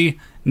free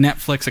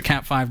Netflix at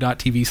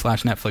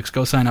cat5.tv/Netflix.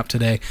 Go sign up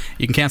today.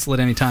 You can cancel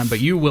at any time, but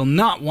you will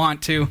not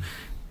want to,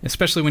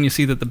 especially when you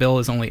see that the bill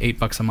is only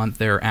 $8 a month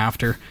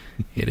thereafter.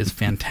 It is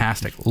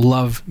fantastic.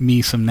 Love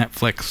me some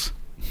Netflix.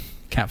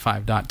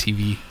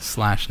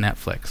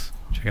 cat5.tv/Netflix.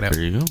 Check it out.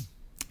 There you go.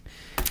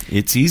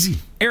 It's easy.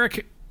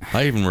 Eric.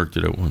 I even worked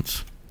it out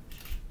once.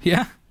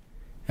 Yeah?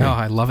 Oh,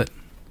 I love it.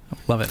 I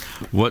love it.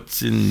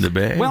 What's in the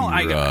bag, Well,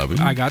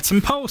 I got some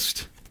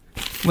post.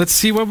 Let's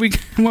see what we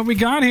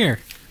got here.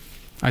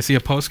 I see a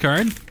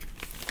postcard.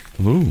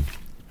 Ooh.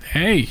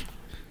 Hey.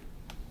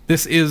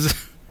 This,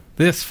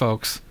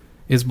 folks,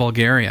 is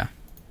Bulgaria.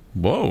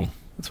 Whoa.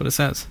 That's what it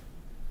says.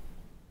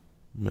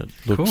 It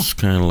looks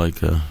kind of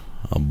like a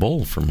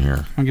bowl from here.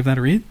 Want to give that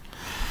a read?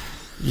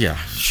 Yeah,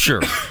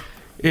 sure.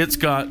 It's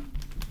got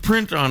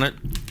print on it.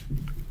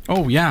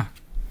 Oh, yeah.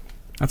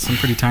 That's some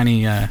pretty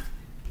tiny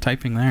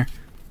typing there.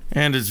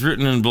 And it's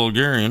written in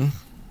Bulgarian.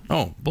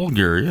 Oh,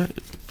 Bulgaria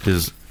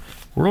is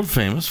world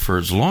famous for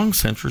its long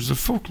centuries of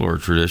folklore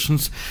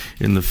traditions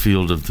in the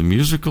field of the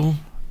musical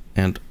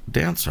and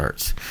dance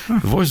arts. The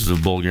voices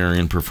of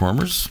Bulgarian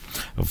performers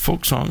of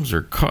folk songs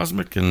are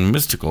cosmic and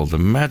mystical. The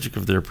magic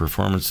of their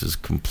performance is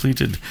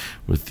completed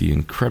with the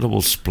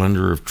incredible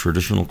splendor of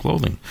traditional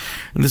clothing.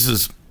 And this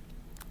is,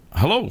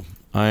 hello,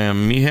 I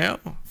am Mihail.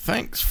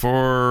 Thanks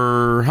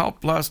for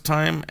help last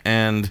time,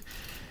 and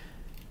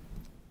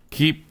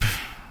keep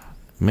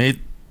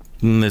making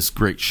this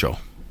great show.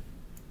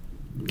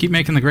 Keep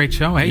making the great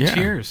show. Hey, Yeah.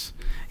 cheers.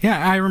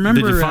 Yeah, I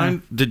remember.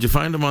 Did you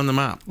find him on the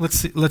map?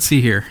 Let's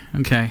see here.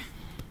 Okay.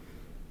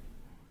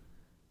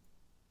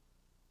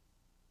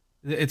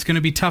 It's going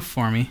to be tough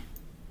for me.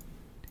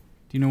 Do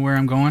you know where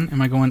I'm going?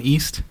 Am I going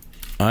east?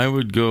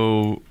 I'd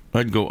go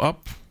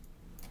up.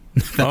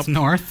 That's up,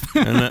 north.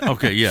 And then,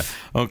 okay, yeah.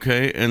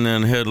 Okay, and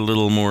then head a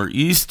little more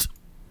east,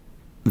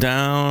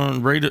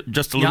 down,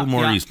 just a little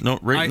more east. No,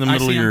 right in the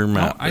middle of your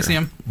map. I see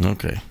him.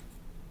 Okay.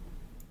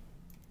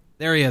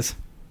 There he is.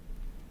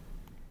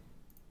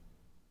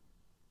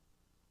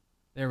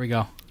 There we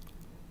go.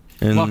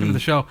 And, Welcome to the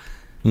show.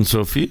 And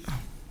Sophia?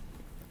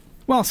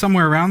 Well,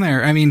 somewhere around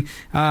there. I mean,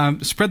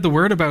 spread the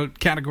word about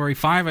Category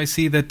 5. I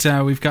see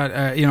that we've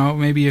got,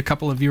 maybe a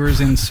couple of viewers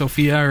in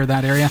Sofia or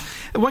that area.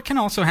 What can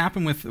also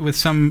happen with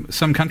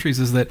some countries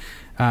is that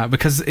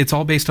because it's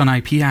all based on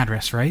IP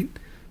address, right?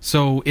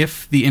 So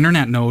if the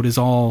internet node is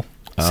all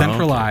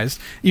centralized,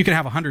 you could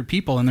have 100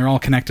 people and they're all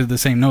connected to the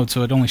same node,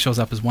 so it only shows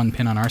up as one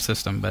pin on our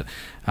system. But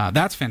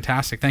that's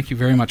fantastic. Thank you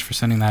very much for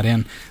sending that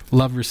in.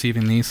 Love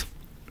receiving these.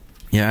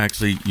 Yeah,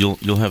 actually,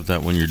 you'll have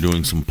that when you're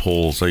doing some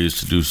polls. I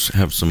used to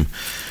have some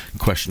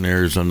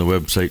questionnaires on the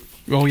website.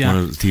 Oh, yeah.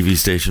 On the TV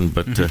station,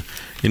 but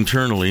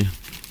internally,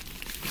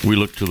 we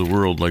look to the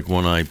world like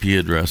one IP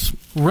address.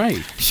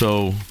 Right.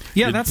 So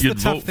yeah, that's the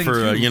tough thing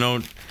for,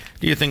 too.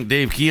 Do you think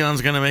Dave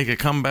Keon's going to make a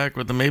comeback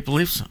with the Maple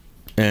Leafs?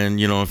 And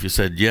if you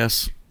said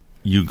yes,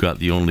 you got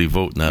the only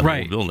vote in that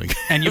whole building.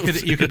 And you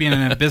could be in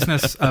a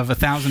business of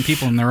 1,000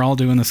 people and they're all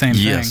doing the same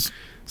thing.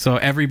 So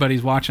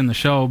everybody's watching the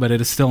show, but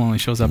it still only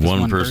shows up as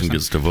one person.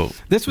 Gets to vote.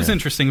 This was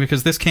interesting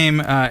because this came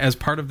as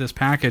part of this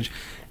package,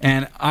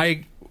 and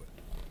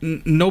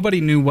nobody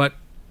knew what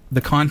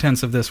the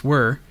contents of this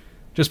were,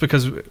 just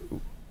because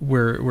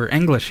we're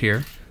English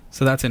here.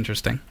 So that's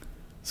interesting.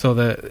 So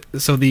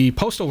the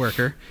postal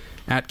worker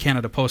at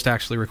Canada Post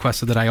actually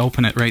requested that I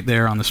open it right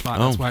there on the spot.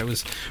 That's why it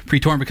was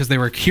pre-torn, because they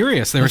were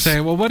curious. They were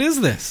saying, "Well, what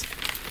is this?"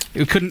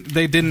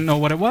 They didn't know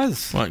what it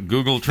was. What,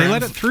 they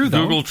let it through,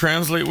 though. Google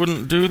Translate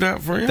wouldn't do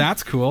that for you?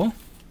 That's cool.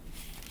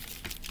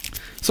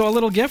 So a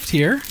little gift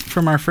here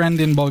from our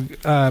friend in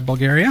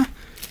Bulgaria.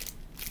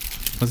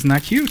 Wasn't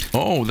that cute?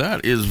 Oh,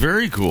 that is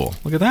very cool.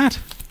 Look at that.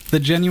 The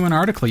genuine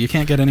article. You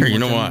can't get any more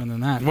genuine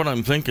than that. What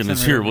I'm thinking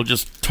is here, we'll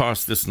just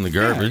toss this in the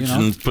garbage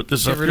and put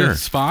this up here. Get rid of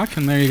Spock,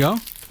 and there you go.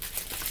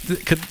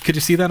 Could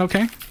you see that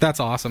okay? That's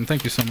awesome.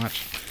 Thank you so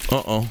much.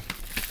 Uh-oh.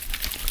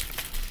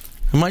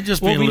 Am I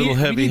just being a little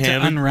heavy-handed? We need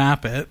to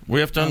unwrap it. We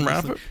have to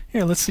unwrap it?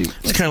 Here, let's see.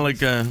 It's kind of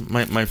like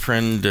my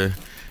friend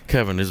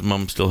Kevin. His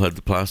mom still had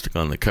the plastic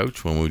on the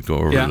couch when we'd go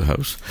over to the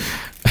house.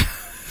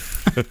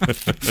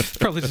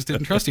 Probably just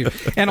didn't trust you.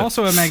 And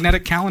also a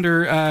magnetic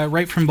calendar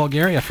right from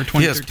Bulgaria for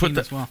 2013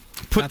 as well.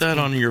 Put that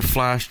on your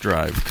flash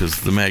drive, because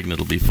the magnet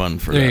will be fun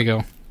for that. There you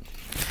go.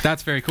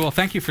 That's very cool.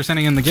 Thank you for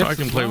sending in the gift. So I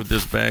can play with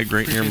this bag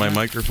right near my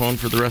microphone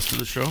for the rest of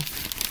the show?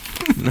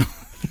 No.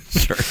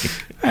 Sorry.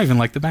 I even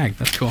like the bag.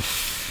 That's cool.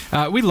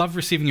 We love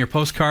receiving your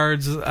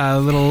postcards,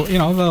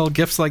 little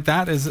gifts like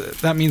that.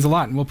 That means a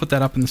lot, and we'll put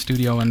that up in the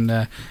studio.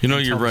 And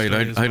you're right.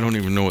 I don't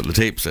even know what the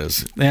tape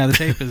says. Yeah, the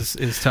tape is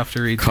tough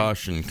to read.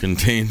 Caution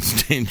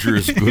contains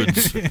dangerous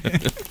goods.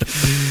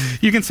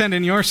 You can send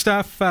in your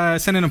stuff.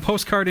 Send in a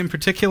postcard in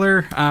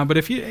particular. But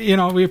if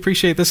we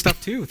appreciate this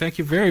stuff too. Thank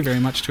you very, very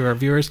much to our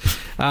viewers.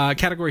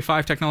 Category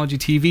 5 Technology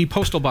TV,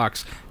 Postal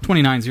Box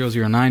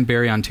 29009,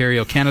 Barrie,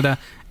 Ontario, Canada,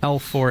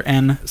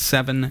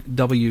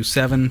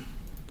 L4N7W7.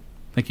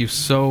 Thank you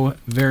so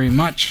very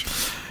much.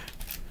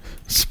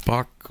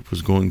 Spock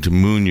was going to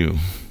moon you.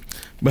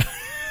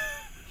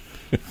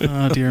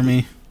 Oh, dear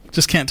me.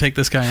 Just can't take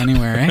this guy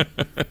anywhere, eh?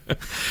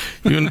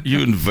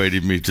 You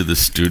invited me to the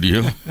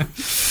studio.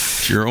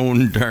 It's your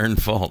own darn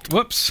fault.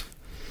 Whoops.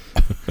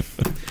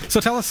 So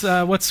tell us,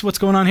 what's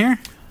going on here?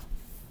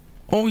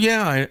 Oh,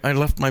 yeah, I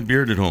left my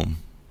beard at home.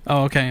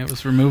 Oh, okay. It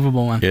was a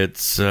removable one.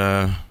 It's,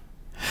 there's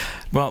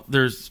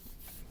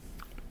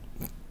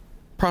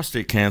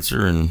prostate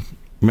cancer and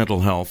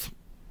mental health,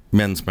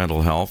 men's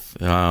mental health.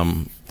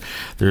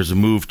 There's a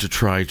move to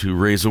try to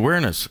raise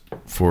awareness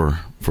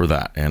for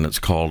that, and it's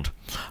called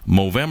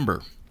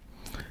Movember,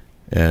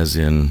 as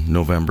in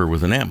November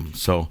with an M.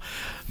 So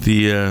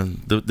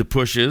the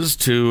push is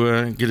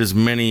to get as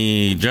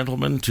many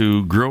gentlemen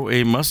to grow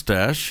a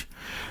mustache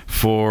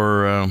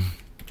for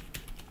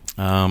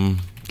the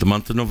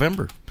month of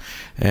November.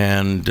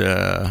 And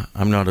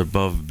I'm not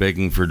above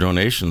begging for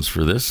donations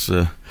for this.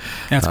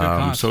 That's a good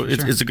cause. So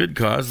it's a good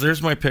cause.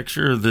 There's my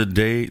picture of the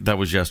day. That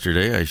was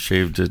yesterday. I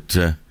shaved it.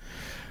 Are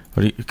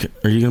you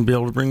going to be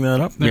able to bring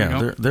that up?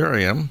 There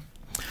I am.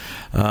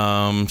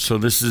 So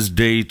this is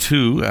day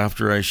 2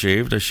 after I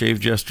shaved. I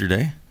shaved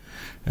yesterday.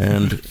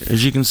 And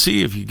as you can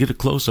see, if you get a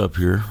close-up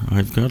here,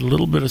 I've got a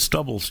little bit of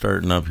stubble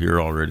starting up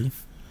here already.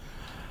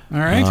 All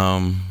right.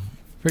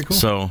 Very cool.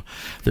 So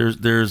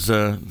there's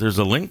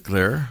a link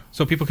there.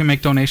 So people can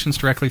make donations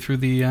directly through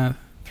the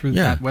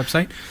that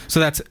website. So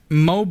that's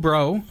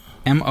Mobro,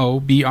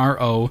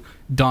 MOBRO.co,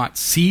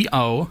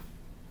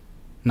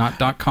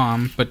 not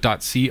 .com, but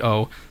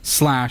 .co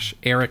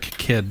 /Eric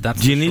Kidd.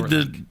 That's Do you need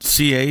the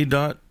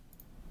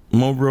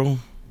ca.mobro.co?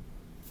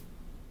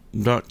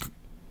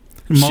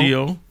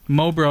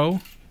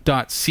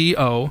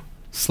 Mobro.co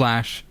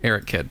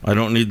 /Eric Kidd. I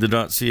don't need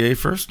the .ca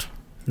first?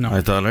 No.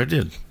 I thought I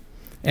did.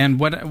 And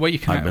what you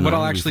can what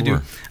I'll actually do,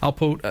 I'll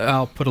put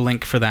a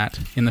link for that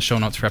in the show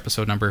notes for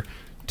episode number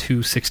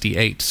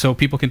 268, so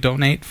people can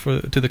donate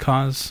to the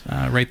cause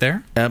right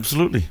there.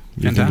 Absolutely,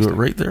 you Fantastic. can do it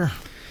right there.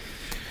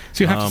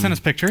 So you have to send us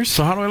pictures.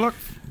 So how do I look?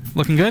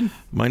 Looking good.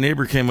 My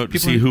neighbor came out to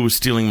see who was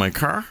stealing my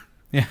car.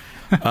 Yeah.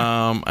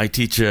 I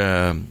teach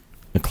a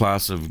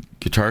class of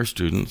guitar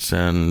students,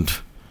 and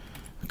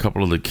a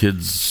couple of the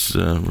kids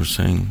were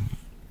saying,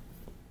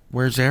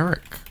 "Where's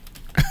Eric?"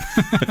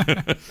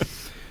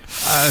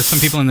 Some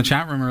people in the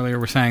chat room earlier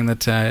were saying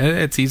that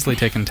it's easily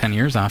taken 10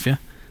 years off you.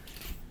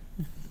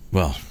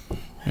 Well,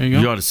 there you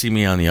go. You ought to see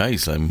me on the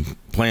ice. I'm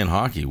playing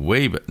hockey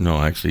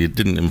no, actually, it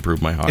didn't improve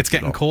my hockey. It's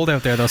getting cold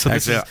out there, though. So I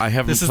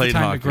haven't played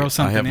hockey.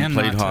 I haven't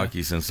played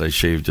hockey since I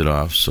shaved it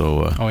off.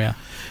 So,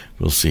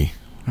 we'll see.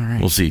 All right.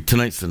 We'll see.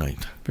 Tonight's the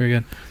night. Very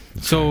good.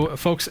 So,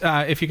 folks,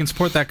 if you can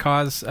support that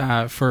cause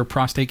for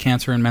prostate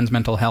cancer and men's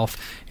mental health,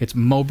 it's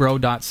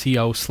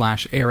mobro.co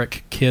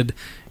 /Eric Kidd.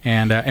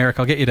 And Eric,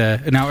 I'll get you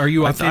to now. Are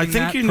you updating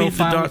that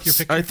profile with your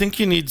picture? I think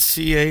you need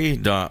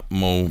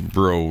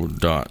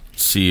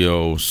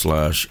ca.mobro.co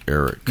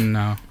 /Eric.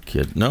 No.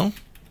 Kidd. No?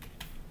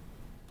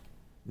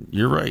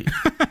 You're right.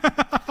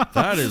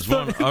 That is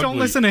one ugly. Don't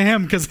listen to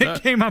him because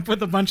it came up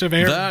with a bunch of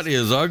errors. That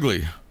is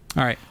ugly.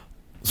 All right.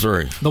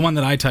 Sorry. The one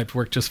that I typed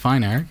worked just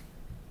fine, Eric.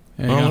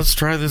 Well, let's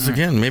try this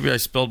again. Maybe I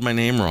spelled my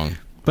name wrong.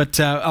 But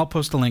I'll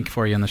post a link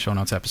for you in the show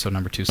notes, episode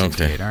number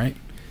 268, okay. All right?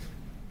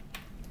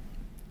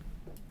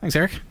 Thanks,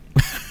 Eric.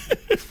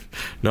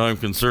 Now I'm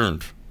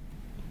concerned.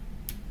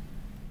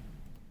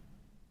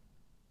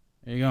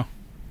 There you go.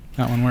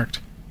 That one worked.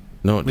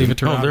 No, it Leave didn't. it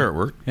to Robin. There it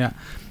worked. Yeah.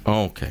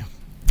 Oh, okay.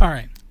 All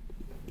right.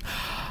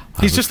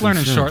 He's just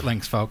learning short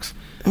links, folks.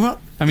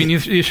 Well, I mean,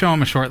 you show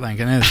him a short link,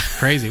 and it's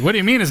crazy. What do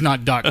you mean it's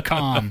not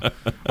 .com?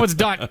 What's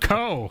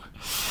 .co?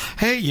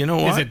 Hey, you know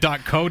what? Is it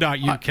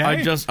 .co.uk?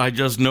 I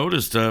just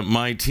noticed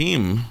my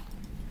team,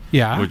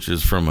 which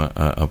is from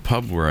a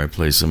pub where I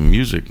play some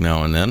music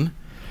now and then.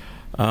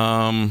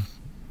 I'm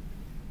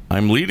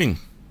leading.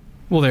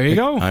 Well, there you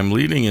go. I'm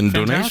leading in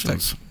Fantastic.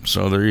 donations.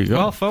 So there you go.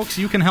 Well, folks,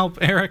 you can help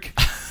Eric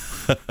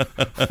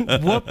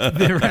whoop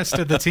the rest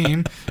of the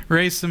team,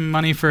 raise some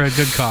money for a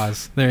good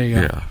cause. There you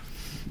go. Yeah.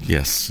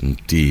 Yes,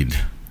 indeed.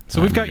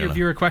 So we've got your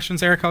viewer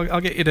questions, Eric.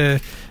 I'll get you to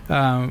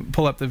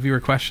pull up the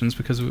viewer questions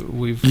because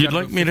we've. You'd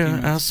like me to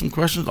ask some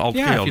questions? I'll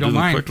do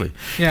them quickly.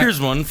 Yeah.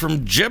 Here's one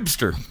from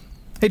Jebster.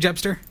 Hey,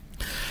 Jebster.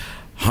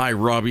 Hi,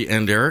 Robbie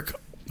and Eric.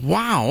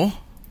 Wow.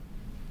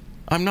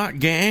 I'm not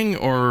gang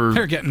or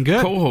They're getting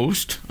good.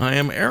 co-host. I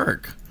am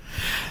Eric.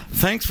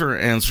 Thanks for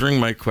answering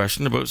my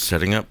question about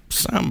setting up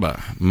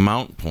Samba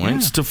mount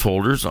points to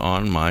folders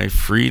on my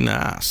free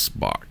NAS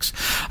box.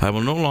 I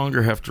will no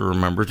longer have to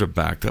remember to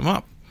back them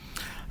up.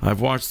 I've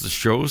watched the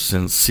show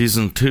since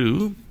season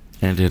 2,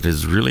 and it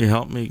has really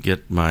helped me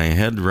get my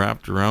head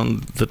wrapped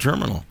around the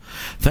terminal.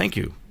 Thank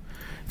you.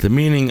 The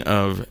meaning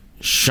of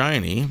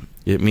shiny,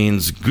 it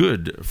means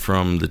good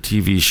from the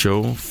TV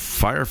show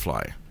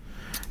Firefly.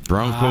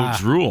 Brown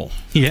coats rule.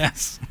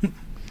 Yes.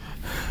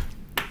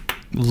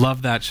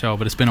 Love that show,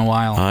 but it's been a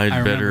while.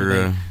 I'd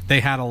better... They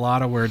had a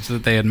lot of words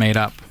that they had made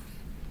up.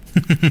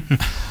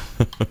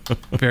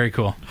 Very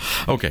cool.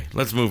 Okay,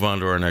 let's move on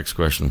to our next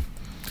question.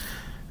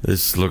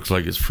 This looks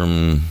like it's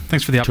from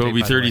Thanks for the update,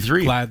 Toby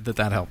 33. Glad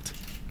that helped.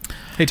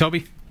 Hey,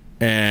 Toby.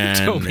 And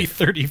Toby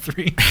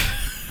 33.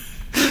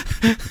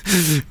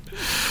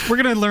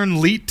 We're going to learn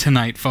LEET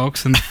tonight,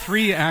 folks, and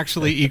 3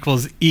 actually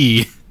equals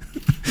E.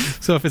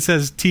 So if it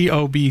says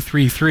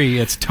TOB33,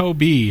 it's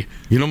Toby.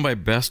 You know my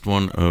best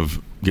one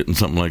of getting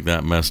something like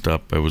that messed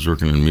up? I was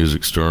working in a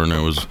music store,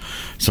 and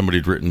somebody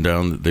had written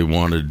down that they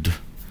wanted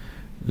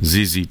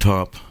ZZ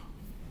Top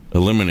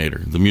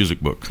Eliminator, the music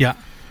book. Yeah.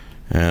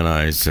 And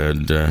I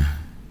said,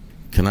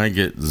 can I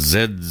get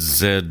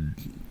ZZ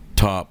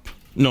Top?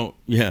 No,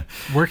 yeah.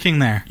 Working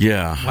there.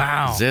 Yeah.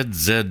 Wow.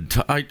 ZZ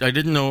Top. I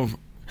didn't know.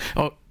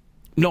 Oh,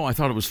 no, I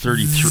thought it was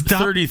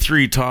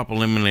 33 Top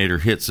Eliminator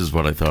hits is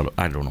what I thought.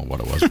 I don't know what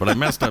it was, but I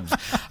messed up.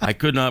 I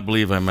could not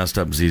believe I messed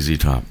up ZZ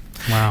Top.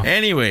 Wow.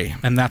 Anyway.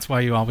 And that's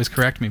why you always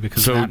correct me,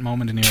 because of that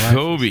moment in your life.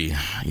 Toby.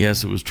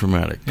 Yes, it was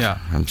traumatic. Yeah.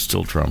 I'm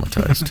still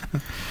traumatized.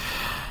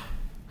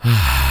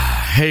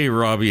 Hey,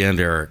 Robbie and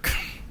Eric.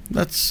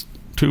 That's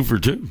 2 for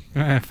 2.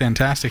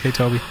 Fantastic. Hey,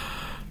 Toby.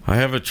 I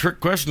have a trick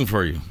question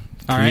for you.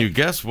 Can you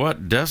guess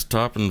what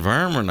desktop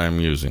environment I'm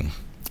using?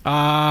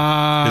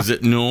 Is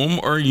it GNOME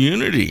or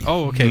Unity?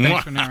 Oh, okay.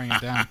 Thanks for narrowing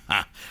it down.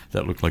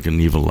 That looked like an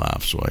evil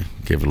laugh, so I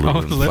gave it a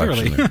little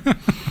inflection literally. there.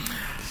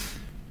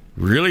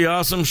 Really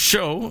awesome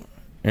show.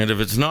 And if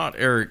it's not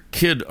Eric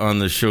Kidd on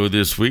the show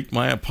this week,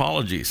 my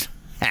apologies.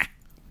 Ha.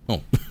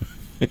 Oh.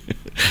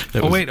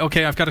 Wait.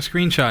 Okay, I've got a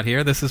screenshot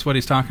here. This is what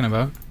he's talking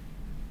about.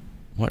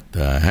 What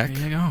the heck?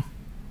 There you go.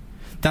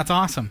 That's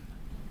awesome.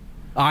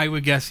 I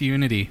would guess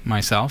Unity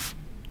myself.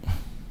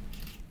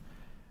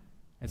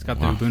 It's got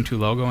the Ubuntu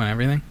logo and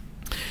everything.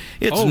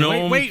 It's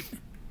wait.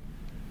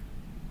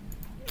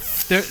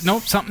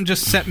 Nope, something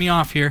just set me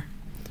off here.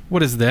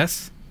 What is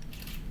this?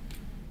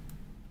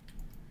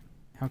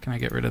 How can I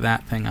get rid of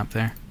that thing up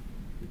there?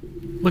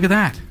 Look at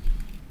that.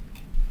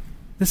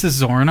 This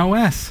is Zorin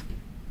OS.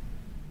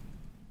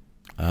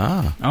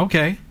 Ah.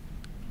 Okay.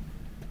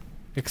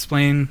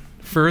 Explain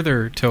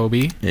further,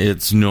 Toby.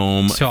 It's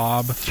GNOME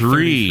Sob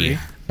 3. 33.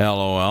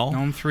 LOL.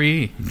 GNOME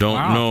 3.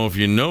 Don't know if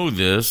you know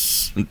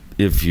this.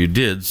 If you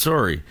did,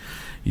 sorry.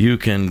 You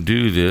can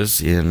do this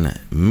in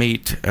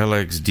Mate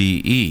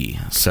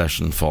LXDE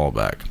session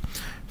fallback,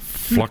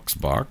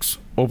 Fluxbox,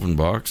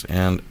 OpenBox,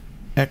 and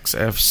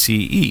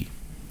XFCE.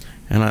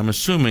 And I'm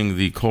assuming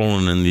the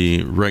colon in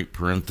the right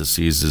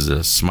parentheses is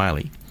a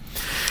smiley.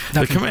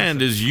 The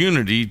command is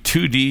Unity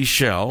 2D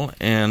shell,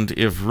 and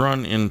if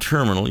run in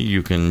terminal,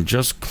 you can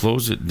just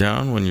close it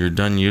down when you're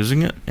done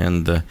using it,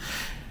 and the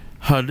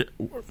HUD,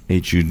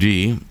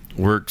 HUD,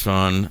 works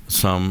on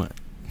some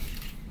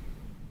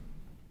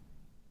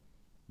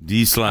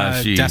D/E.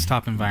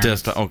 Desktop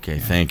environment. Okay,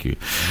 thank you.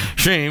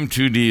 Shame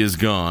 2D is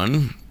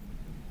gone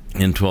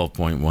in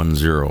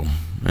 12.10.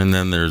 And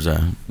then there's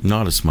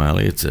not a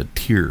smiley, it's a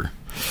tear.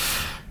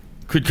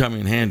 Could come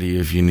in handy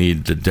if you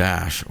need the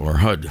dash or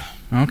HUD.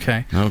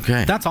 Okay.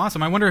 That's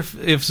awesome. I wonder if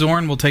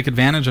Zorin will take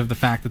advantage of the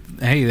fact that,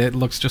 hey, it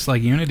looks just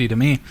like Unity to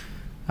me.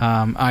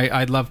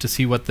 I'd love to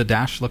see what the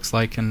dash looks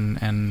like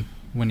and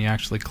when you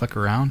actually click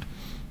around.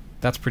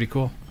 That's pretty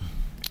cool.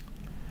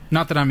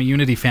 Not that I'm a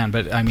Unity fan,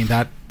 but I mean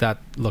that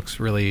looks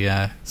really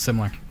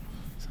similar.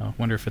 So I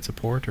wonder if it's a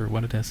port or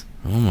what it is.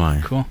 Oh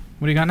my. Cool.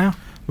 What do you got now?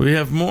 We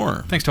have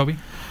more. Thanks, Toby.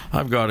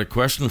 I've got a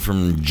question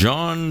from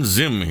John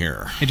Zim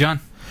here. Hey,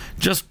 John.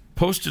 Just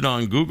posted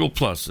on Google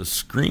Plus a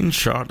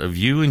screenshot of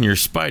you in your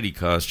Spidey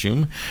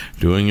costume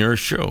doing your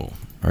show.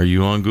 Are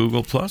you on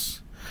Google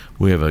Plus?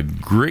 We have a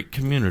great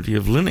community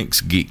of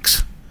Linux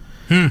geeks.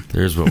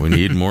 There's what we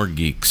need, more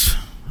geeks.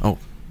 Oh,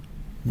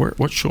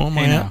 what show am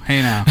I at?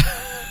 Hey now.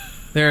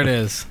 There it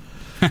is.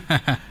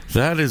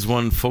 That is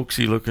one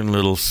folksy looking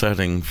little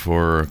setting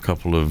for a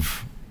couple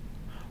of...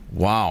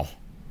 Wow.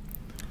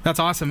 That's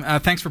awesome.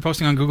 Thanks for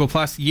posting on Google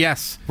Plus.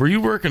 Yes. Were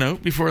you working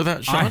out before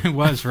that shot? I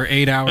was for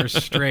 8 hours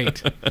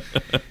straight.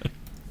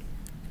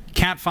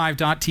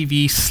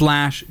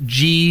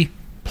 cat5.tv/G+,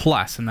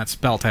 and that's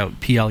spelled out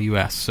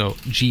Plus, so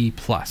G+.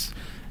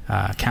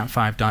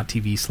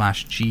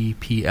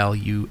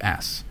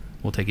 cat5.tv/GPLUS.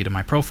 Will take you to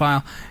my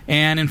profile.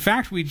 And in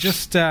fact, I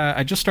just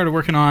started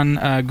working on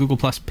Google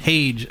Plus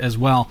page as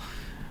well.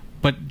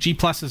 But G+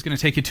 is going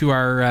to take you to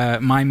our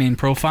my main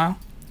profile.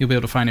 You'll be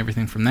able to find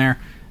everything from there.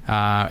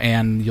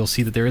 And you'll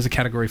see that there is a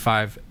Category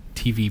 5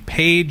 TV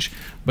page,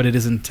 but it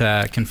isn't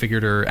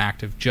configured or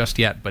active just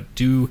yet. But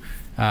do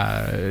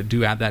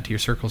add that to your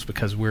circles,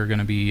 because we're going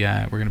to be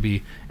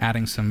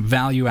adding some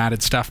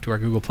value-added stuff to our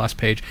Google Plus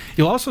page.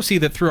 You'll also see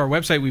that through our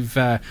website, we've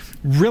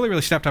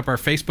really stepped up our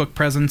Facebook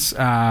presence.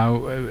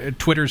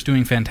 Twitter's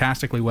doing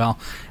fantastically well.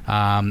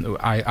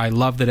 I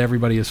love that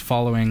everybody is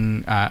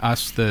following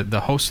us,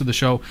 the hosts of the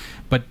show.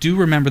 But do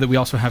remember that we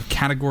also have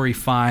Category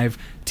 5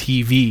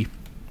 TV.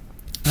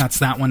 That's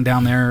that one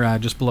down there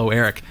just below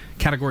Eric.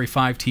 Category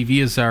 5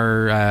 TV is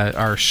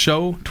our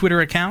show Twitter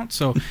account.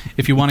 So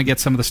if you want to get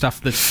some of the stuff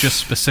that's just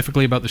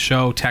specifically about the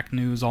show, tech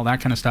news, all that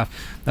kind of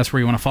stuff, that's where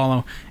you want to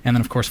follow. And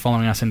then, of course,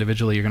 following us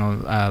individually, you're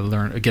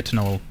going to get to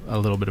know a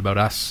little bit about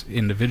us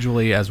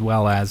individually, as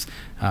well as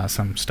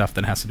some stuff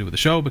that has to do with the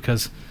show,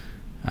 because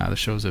the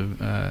show's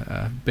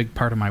a big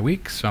part of my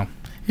week. So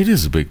it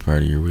is a big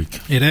part of your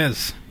week. It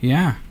is,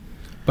 yeah.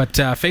 But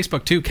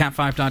Facebook, too,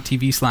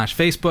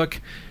 cat5.tv/Facebook.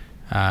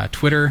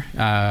 Twitter,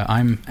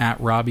 I'm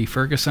at Robbie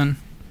Ferguson,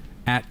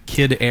 at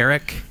Kid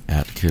Eric.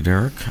 At Kid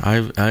Eric.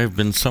 I've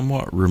been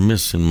somewhat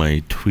remiss in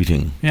my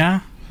tweeting.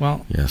 Yeah?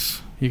 Well,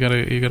 yes. You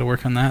gotta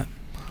work on that.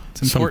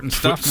 It's important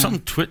stuff, man. Some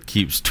twit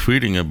keeps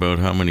tweeting about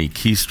how many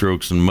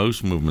keystrokes and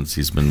mouse movements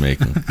he's been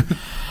making.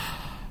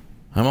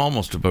 I'm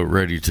almost about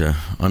ready to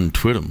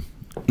untwit him.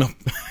 No.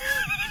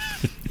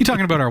 You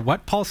talking about our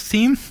What Pulse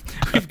team?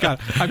 I've got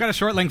a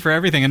short link for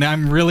everything, and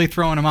I'm really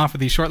throwing them off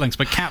with these short links.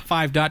 But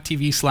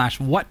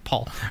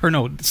cat5.tv/whatpulse, or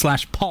no,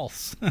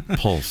 /pulse.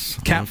 Pulse.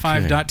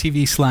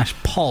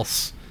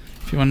 cat5.tv/pulse.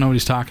 If you want to know what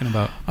he's talking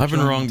about. I've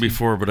been wrong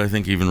before, but I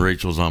think even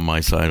Rachel's on my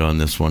side on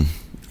this one.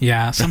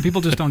 Yeah, some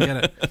people just don't get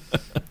it.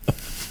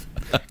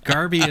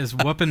 Garby is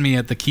whooping me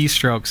at the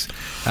keystrokes.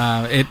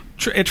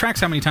 It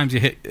tracks how many times you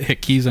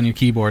hit keys on your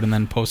keyboard, and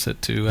then posts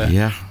it to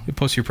it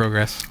posts your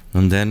progress.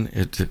 And then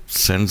it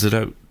sends it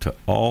out to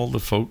all the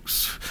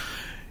folks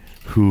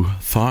who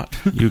thought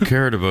you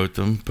cared about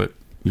them, but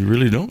you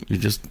really don't. You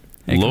just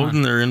load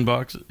in their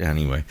inbox.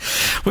 Anyway,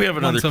 We have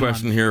another Once a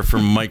question month. here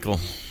from Michael.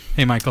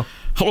 Hey, Michael.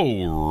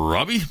 Hello,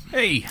 Robbie.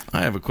 Hey.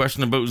 I have a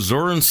question about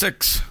Zorin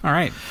 6. All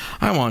right.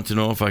 I want to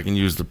know if I can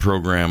use the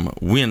program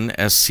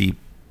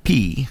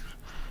WinSCP.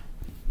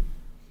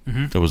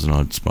 That was an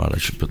odd spot. I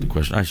should put the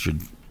question. I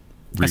should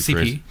rephrase.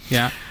 SCP.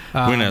 Yeah.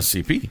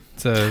 WinSCP.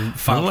 It's a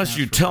file Unless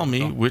you transfer tell me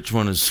protocol. which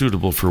one is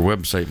suitable for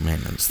website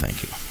maintenance.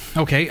 Thank you.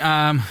 Okay.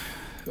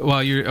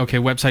 Well, you're okay.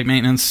 Website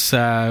maintenance.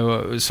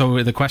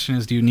 So the question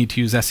is, do you need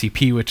to use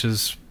SCP, which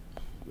is,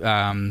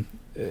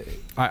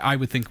 I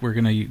would think we're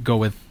going to go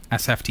with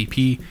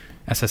SFTP,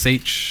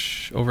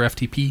 SSH over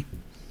FTP.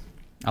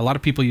 A lot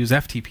of people use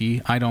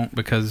FTP. I don't,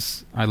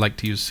 because I like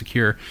to use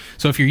secure.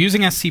 So if you're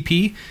using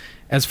SCP,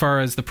 as far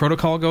as the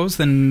protocol goes,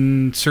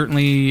 then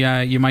certainly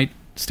you might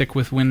stick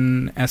with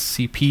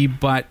WinSCP.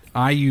 But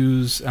I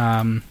use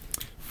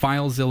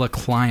FileZilla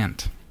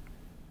client.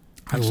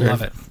 I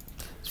love it.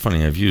 It's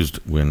funny. I've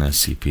used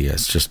WinSCP.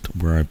 It's just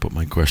where I put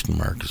my question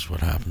mark is what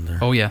happened there.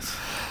 Oh yes.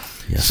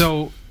 Yes.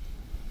 So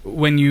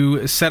when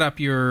you set up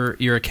your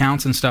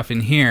accounts and stuff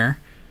in here,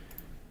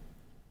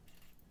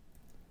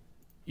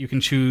 you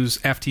can choose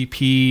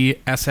FTP,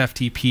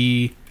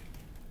 SFTP,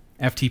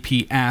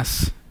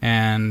 FTPS,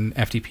 and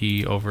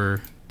FTP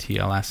over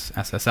TLS,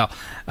 SSL.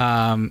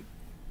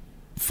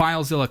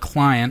 FileZilla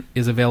client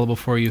is available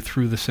for you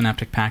through the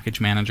Synaptic Package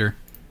Manager.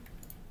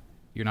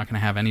 You're not going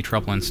to have any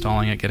trouble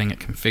installing it, getting it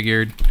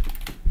configured.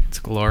 It's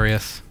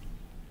glorious.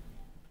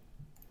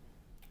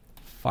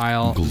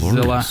 FileZilla.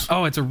 Glorious.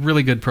 Oh, it's a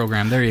really good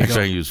program. There you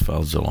Actually, I go. use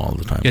FileZilla all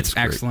the time. It's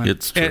great. excellent.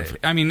 It's terrific.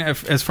 I mean,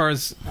 as far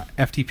as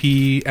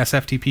FTP,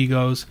 SFTP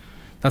goes,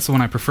 that's the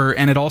one I prefer.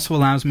 And it also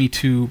allows me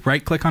to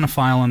right-click on a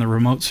file on the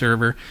remote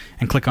server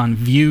and click on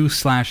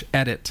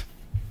View/Edit.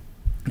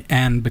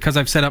 And because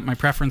I've set up my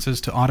preferences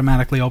to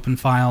automatically open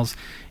files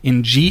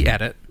in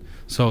gedit,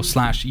 so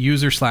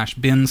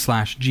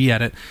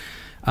 /user/bin/gedit,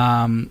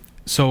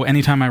 so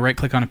anytime I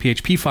right-click on a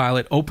PHP file,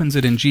 it opens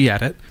it in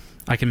gedit.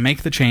 I can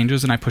make the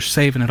changes, and I push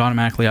save, and it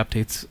automatically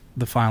updates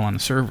the file on the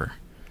server.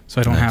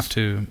 So I don't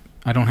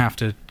have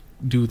to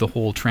do the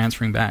whole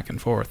transferring back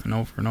and forth and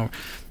over and over.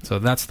 So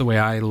that's the way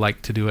I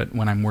like to do it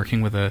when I'm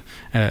working with a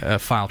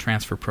file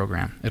transfer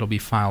program. It'll be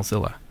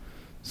FileZilla.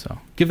 So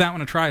give that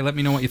one a try. Let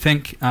me know what you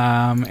think,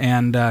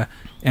 and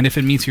if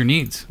it meets your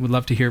needs. We'd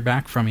love to hear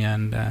back from you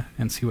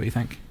and see what you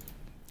think.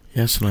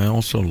 Yes, and I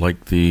also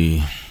like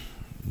the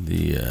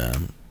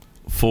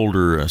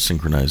folder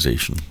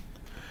synchronization.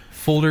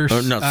 Folders,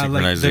 not like the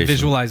synchronization.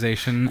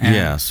 visualization, and,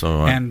 Yeah,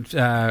 so, and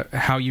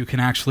how you can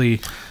actually,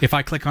 if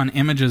I click on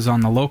images on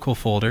the local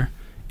folder,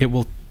 it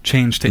will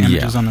change to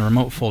images on the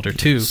remote folder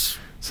too, Yes.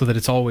 so that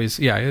it's always,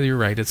 you're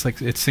right. It's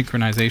like it's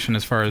synchronization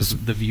as far as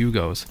the view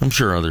goes. I'm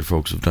sure other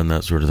folks have done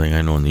that sort of thing.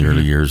 I know in the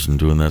early years and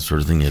doing that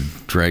sort of thing, you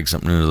drag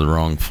something into the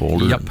wrong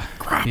folder. Yep. and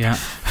crap. Yeah,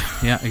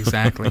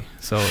 exactly.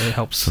 So it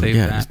helps save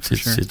that for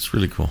sure. It's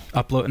really cool.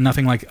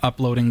 Nothing like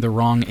uploading the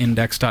wrong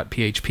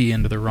index.php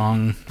into the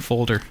wrong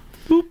folder.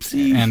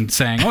 Oopsie. And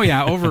saying, "Oh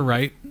yeah,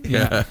 overwrite."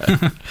 Yeah.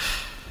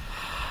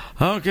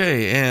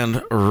 Okay,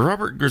 and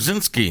Robert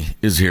Grzinski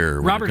is here.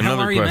 with Robert, how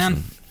another are you, question.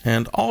 man?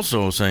 And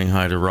also saying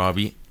hi to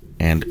Robbie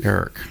and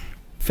Eric.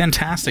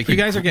 Fantastic. You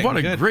guys are getting What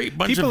a good. great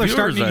bunch People of are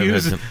starting to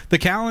viewers use I've had. the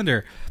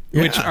calendar,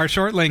 which Yeah. our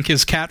short link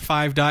is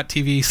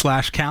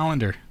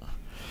cat5.tv/calendar.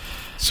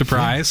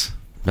 Surprise.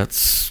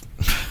 That's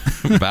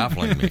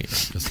baffling me.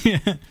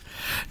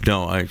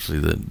 No, actually,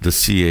 the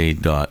CA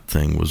dot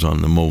thing was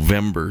on the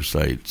Movember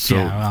site, so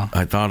Yeah, well.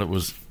 I thought I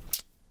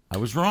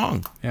was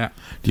wrong. Yeah.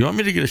 Do you want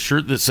me to get a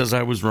shirt that says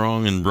I was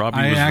wrong and Robbie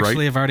I was actually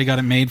right? have already got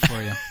it made for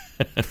you.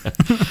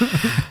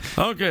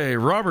 Okay,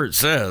 Robert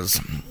says,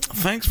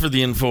 thanks for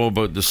the info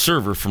about the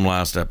server from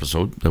last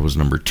episode. That was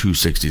number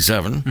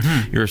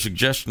 267. Your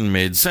suggestion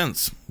made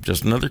sense.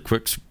 Just another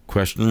quick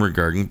question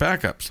regarding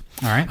backups.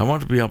 All right. I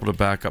want to be able to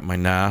back up my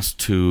NAS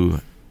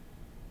to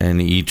an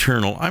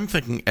eternal, I'm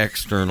thinking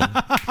external,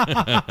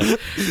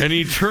 an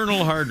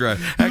eternal hard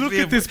drive. Actually,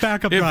 at this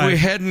backup if drive. we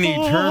had an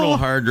eternal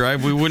hard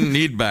drive, we wouldn't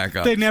need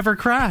backup. They never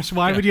crash.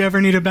 Why would you ever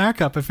need a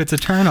backup if it's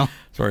eternal?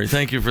 Sorry,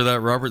 thank you for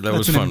that, Robert. That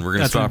was fun. We're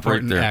going to stop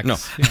right there. No.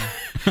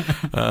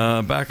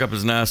 Backup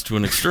is NAS to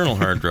an external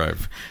hard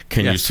drive.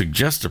 Can you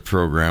suggest a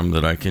program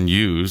that I can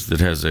use that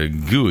has a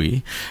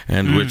GUI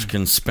and which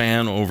can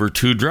span over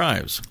 2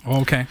 drives?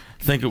 Okay.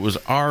 I think it was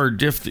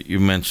RDiff that you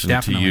mentioned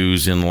Definitely. to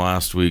use in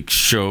last week's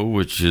show,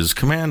 which is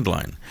command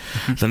line.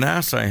 The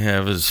NAS I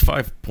have is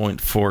 5.4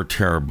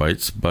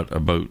 terabytes, but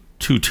about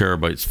 2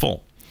 terabytes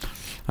full.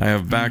 I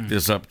have backed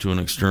this up to an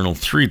external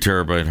 3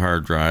 terabyte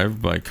hard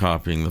drive by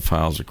copying the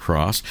files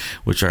across,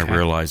 which I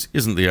realize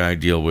isn't the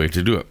ideal way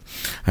to do it.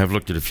 I have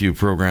looked at a few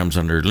programs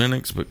under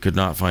Linux, but could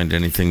not find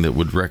anything that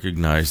would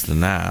recognize the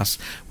NAS,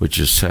 which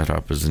is set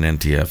up as an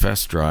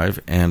NTFS drive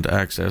and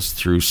accessed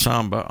through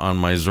Samba on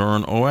my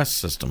Zorin OS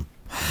system.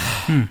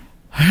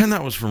 And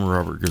that was from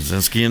Robert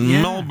Grzinski in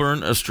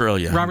Melbourne,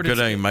 Australia. Robert, Good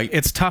day, mate.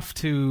 It's tough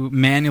to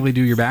manually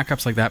do your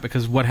backups like that,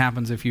 because what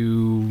happens if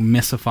you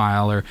miss a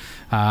file? Or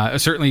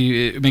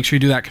certainly make sure you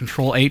do that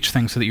Control-H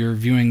thing so that you're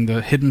viewing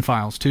the hidden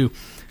files too.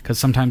 because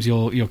sometimes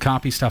you'll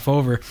copy stuff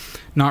over,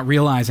 not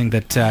realizing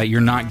that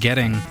you're not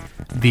getting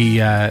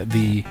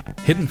the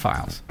hidden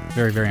files.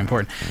 Very, very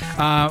important.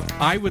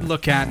 I would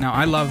look at, now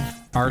I love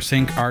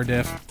rsync,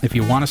 rdiff. If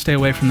you want to stay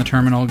away from the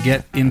terminal,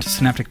 get into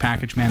Synaptic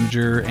Package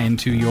Manager,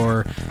 into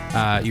your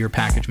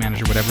package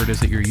manager, whatever it is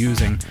that you're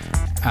using,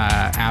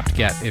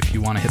 apt-get if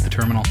you want to hit the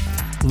terminal.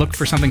 Look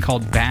for something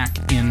called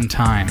back in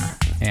time,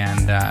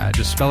 and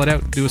just spell it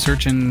out. Do a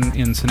search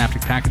in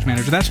Synaptic Package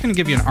Manager. That's going to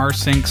give you an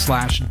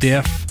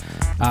rsync/diff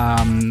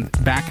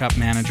backup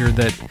manager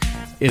that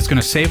is going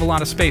to save a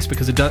lot of space,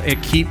 because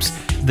it keeps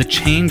the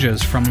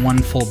changes from one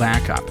full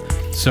backup.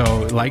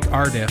 So like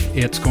rdiff,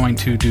 it's going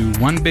to do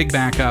one big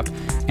backup,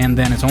 and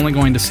then it's only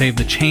going to save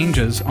the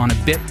changes on a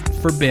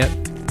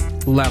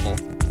bit-for-bit level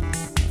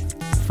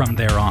from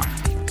there on.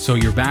 So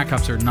your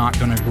backups are not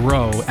going to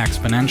grow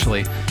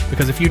exponentially,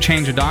 because if you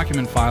change a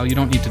document file, you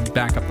don't need to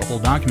back up the whole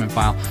document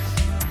file.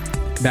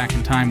 Back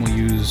in time, we'll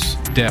use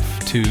diff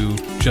to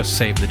just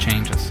save the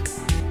changes.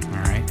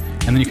 All right,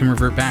 and then you can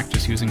revert back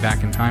just using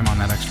back in time on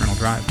that external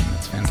drive, and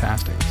that's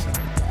fantastic. So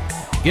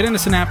get into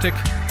Synaptic,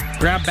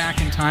 grab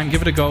back in time,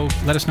 give it a go.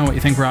 Let us know what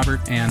you think,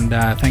 Robert, and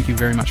thank you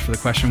very much for the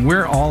question.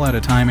 We're all out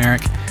of time,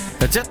 Eric.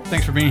 That's it.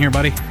 Thanks for being here,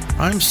 buddy.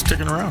 I'm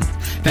sticking around.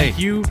 Thank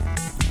you.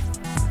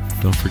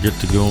 Don't forget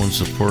to go and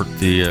support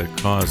the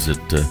cause at...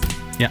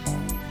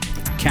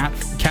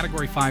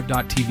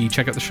 Category5.tv.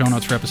 Check out the show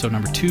notes for episode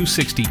number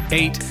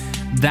 268.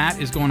 That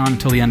is going on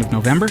until the end of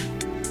November.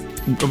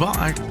 Well,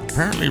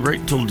 apparently right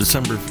until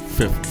December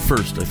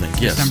 1st, I think.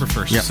 Yes. December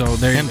 1st. Yep. So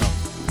there you go.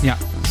 Yeah.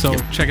 So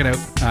Yep. check it out.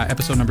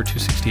 Episode number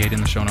 268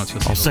 in the show notes.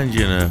 You'll see I'll send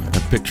you a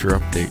picture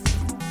update.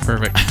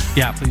 Perfect.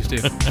 Yeah, please do.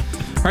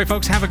 All right,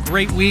 folks, have a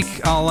great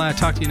week. I'll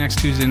talk to you next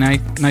Tuesday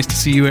night. Nice to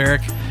see you,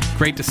 Eric.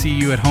 Great to see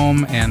you at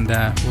home, and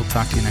we'll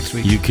talk to you next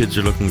week. You kids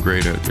are looking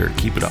great out there.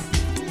 Keep it up.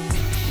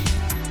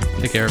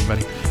 Take care,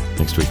 everybody.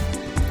 Next week.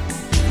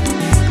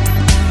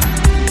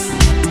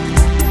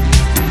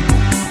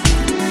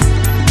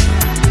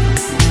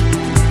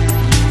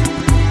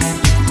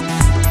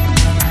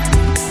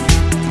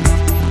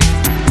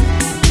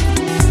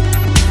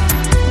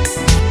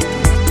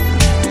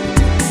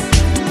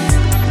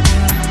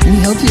 We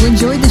hope you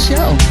enjoyed the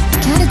show.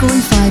 Category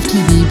 5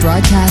 TV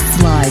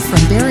broadcasts live from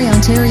Barrie,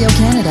 Ontario,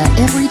 Canada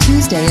every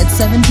Tuesday at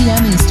 7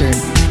 p.m. Eastern.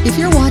 If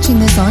you're watching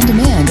this on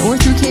demand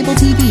or through cable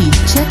TV,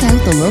 check out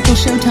the local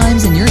show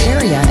times in your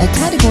area at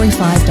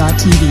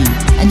category5.tv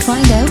and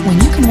find out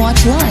when you can watch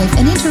live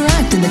and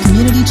interact in the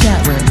community chat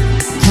room.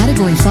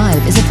 Category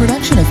 5 is a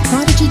production of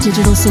Prodigy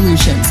Digital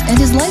Solutions and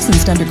is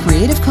licensed under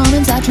Creative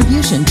Commons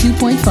Attribution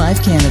 2.5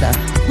 Canada.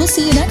 We'll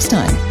see you next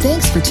time.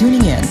 Thanks for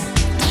tuning in.